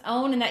standing on its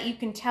own and that you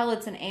can tell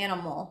it's an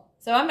animal.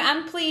 So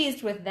I'm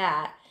pleased with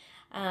that.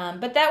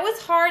 But that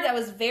was hard. That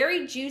was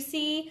very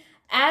juicy.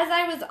 As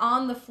I was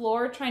on the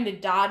floor trying to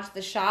dodge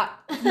the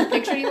shot, the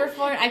picture you were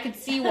flooring, I could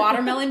see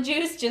watermelon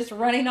juice just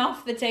running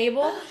off the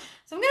table.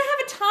 So I'm going to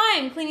have a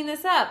time cleaning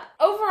this up.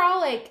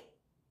 Overall,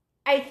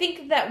 I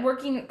think that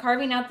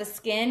carving out the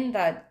skin,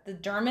 the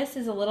dermis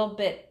is a little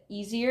bit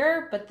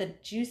easier, but the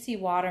juicy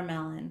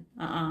watermelon,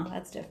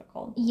 that's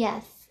difficult.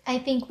 Yes, I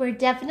think we're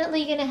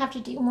definitely going to have to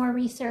do more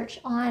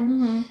research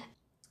on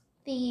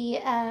the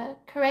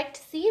correct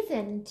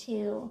season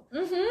to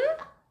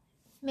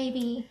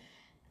maybe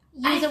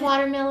use a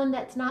watermelon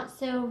that's not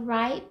so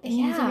ripe and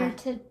easier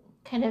to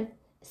kind of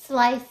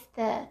slice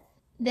the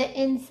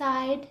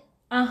inside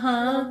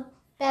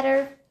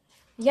better.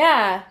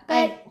 Yeah.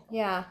 But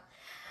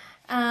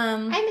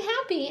I'm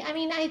happy. I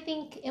mean, I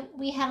think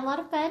we had a lot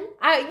of fun.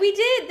 We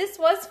did. This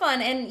was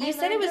fun, and you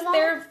said it was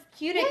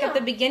therapeutic at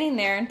the beginning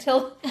there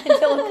until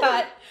it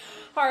got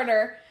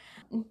harder.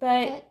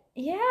 But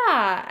yeah,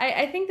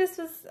 I think this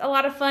was a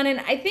lot of fun, and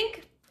I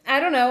think, I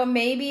don't know,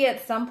 maybe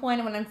at some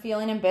point when I'm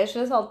feeling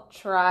ambitious, I'll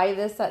try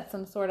this at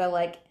some sort of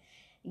like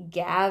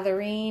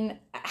gathering.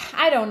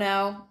 I don't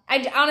know.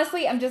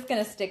 Honestly, I'm just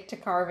gonna stick to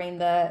carving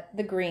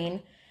the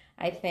green,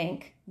 I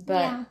think.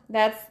 But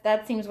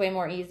that seems way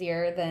more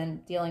easier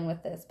than dealing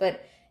with this.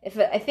 But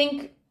I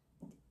think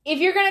if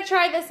you're gonna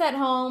try this at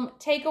home,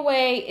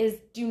 takeaway is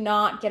do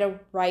not get a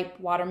ripe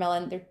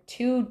watermelon. They're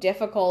too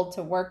difficult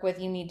to work with.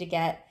 You need to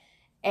get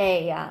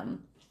a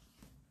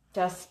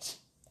just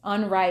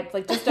unripe,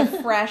 like just a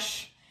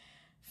fresh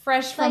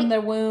from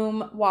the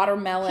womb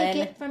watermelon.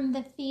 Pick it from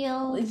the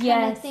field,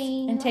 yes, kind of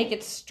thing, and take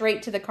it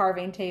straight to the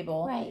carving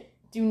table. Right.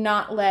 Do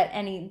not let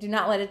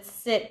it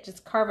sit.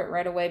 Just carve it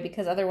right away,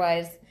 because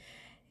otherwise,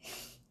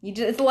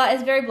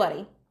 it's very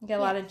bloody. You get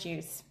a lot of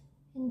juice.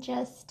 And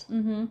just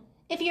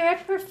if you're a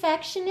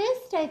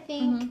perfectionist, I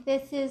think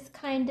this is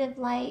kind of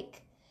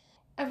like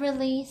a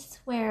release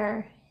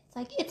where it's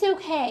like it's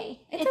okay.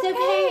 It's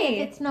okay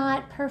if it's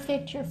not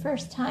perfect your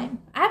first time.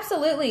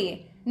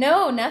 Absolutely.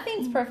 No,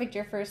 nothing's perfect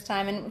your first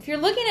time. And if you're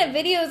looking at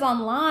videos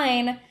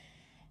online,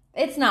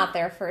 it's not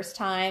their first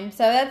time.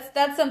 So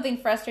that's something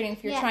frustrating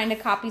if you're trying to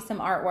copy some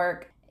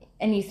artwork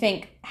and you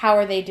think, how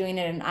are they doing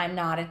it and I'm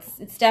not?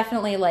 It's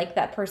definitely like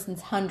that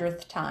person's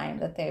 100th time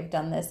that they've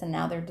done this and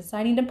now they're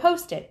deciding to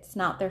post it. It's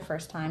not their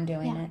first time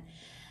doing it.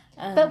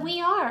 But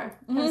we are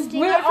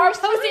posting we are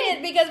posting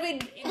it because the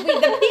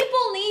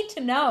people need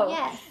to know.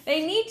 Yes.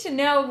 They need to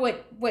know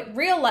what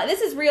real life.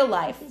 This is real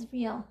life. This is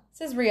real.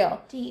 This is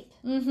real. Deep.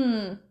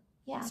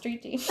 Yeah.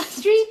 Street deep.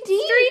 Street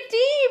deep. Street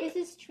deep. This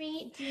is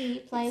street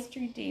deep. Like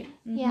street deep.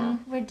 Yeah.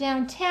 We're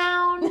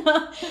downtown. We've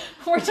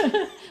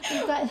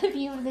got the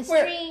view of the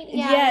street.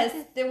 Yeah.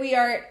 Yes. We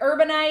are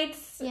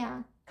urbanites.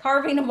 Yeah.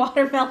 Carving a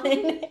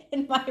watermelon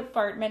in my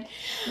apartment.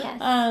 Yes.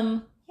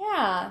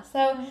 Yeah.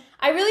 So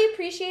I really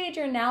appreciated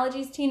your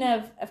analogies,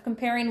 Tina, of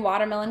comparing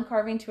watermelon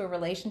carving to a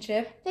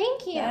relationship.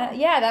 Thank you.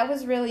 Yeah, that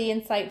was really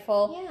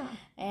insightful. Yeah.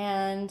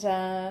 And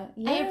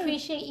I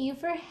appreciate you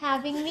for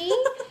having me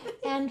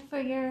and for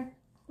your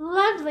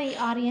lovely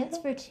audience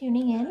for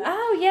tuning in.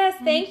 Oh, yes.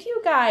 Thank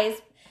you,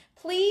 guys.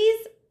 Please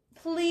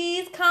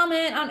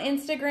comment on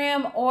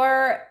Instagram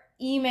or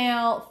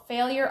email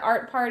Failure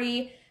Art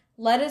Party.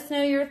 Let us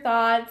know your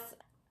thoughts.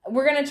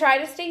 We're going to try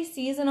to stay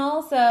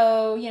seasonal.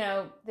 So,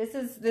 this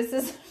is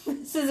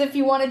if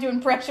you wanted to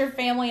impress your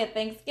family at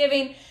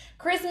Thanksgiving.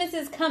 Christmas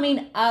is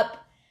coming up.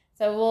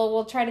 So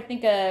we'll try to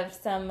think of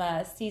some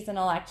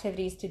seasonal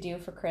activities to do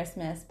for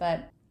Christmas.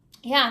 But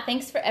yeah,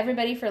 thanks for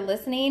everybody for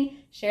listening.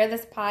 Share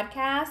this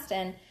podcast.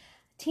 And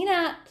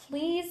Tina,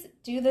 please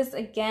do this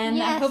again.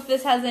 Yes. I hope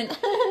this hasn't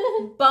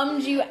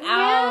bummed you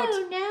out.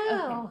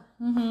 No.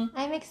 Okay.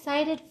 I'm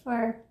excited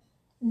for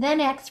the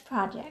next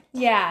project.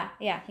 Yeah,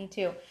 me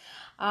too.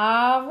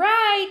 All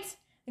right.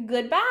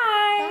 Goodbye.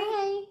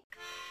 Bye.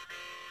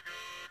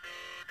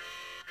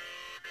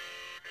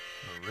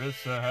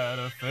 Marissa had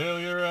a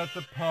failure at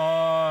the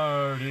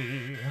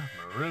party.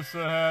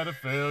 Marissa had a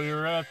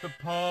failure at the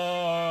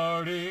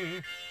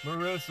party.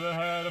 Marissa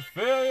had a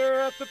failure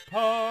at the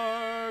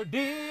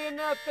party. And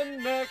at the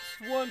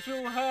next one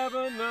she'll have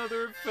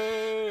another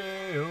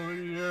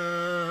failure.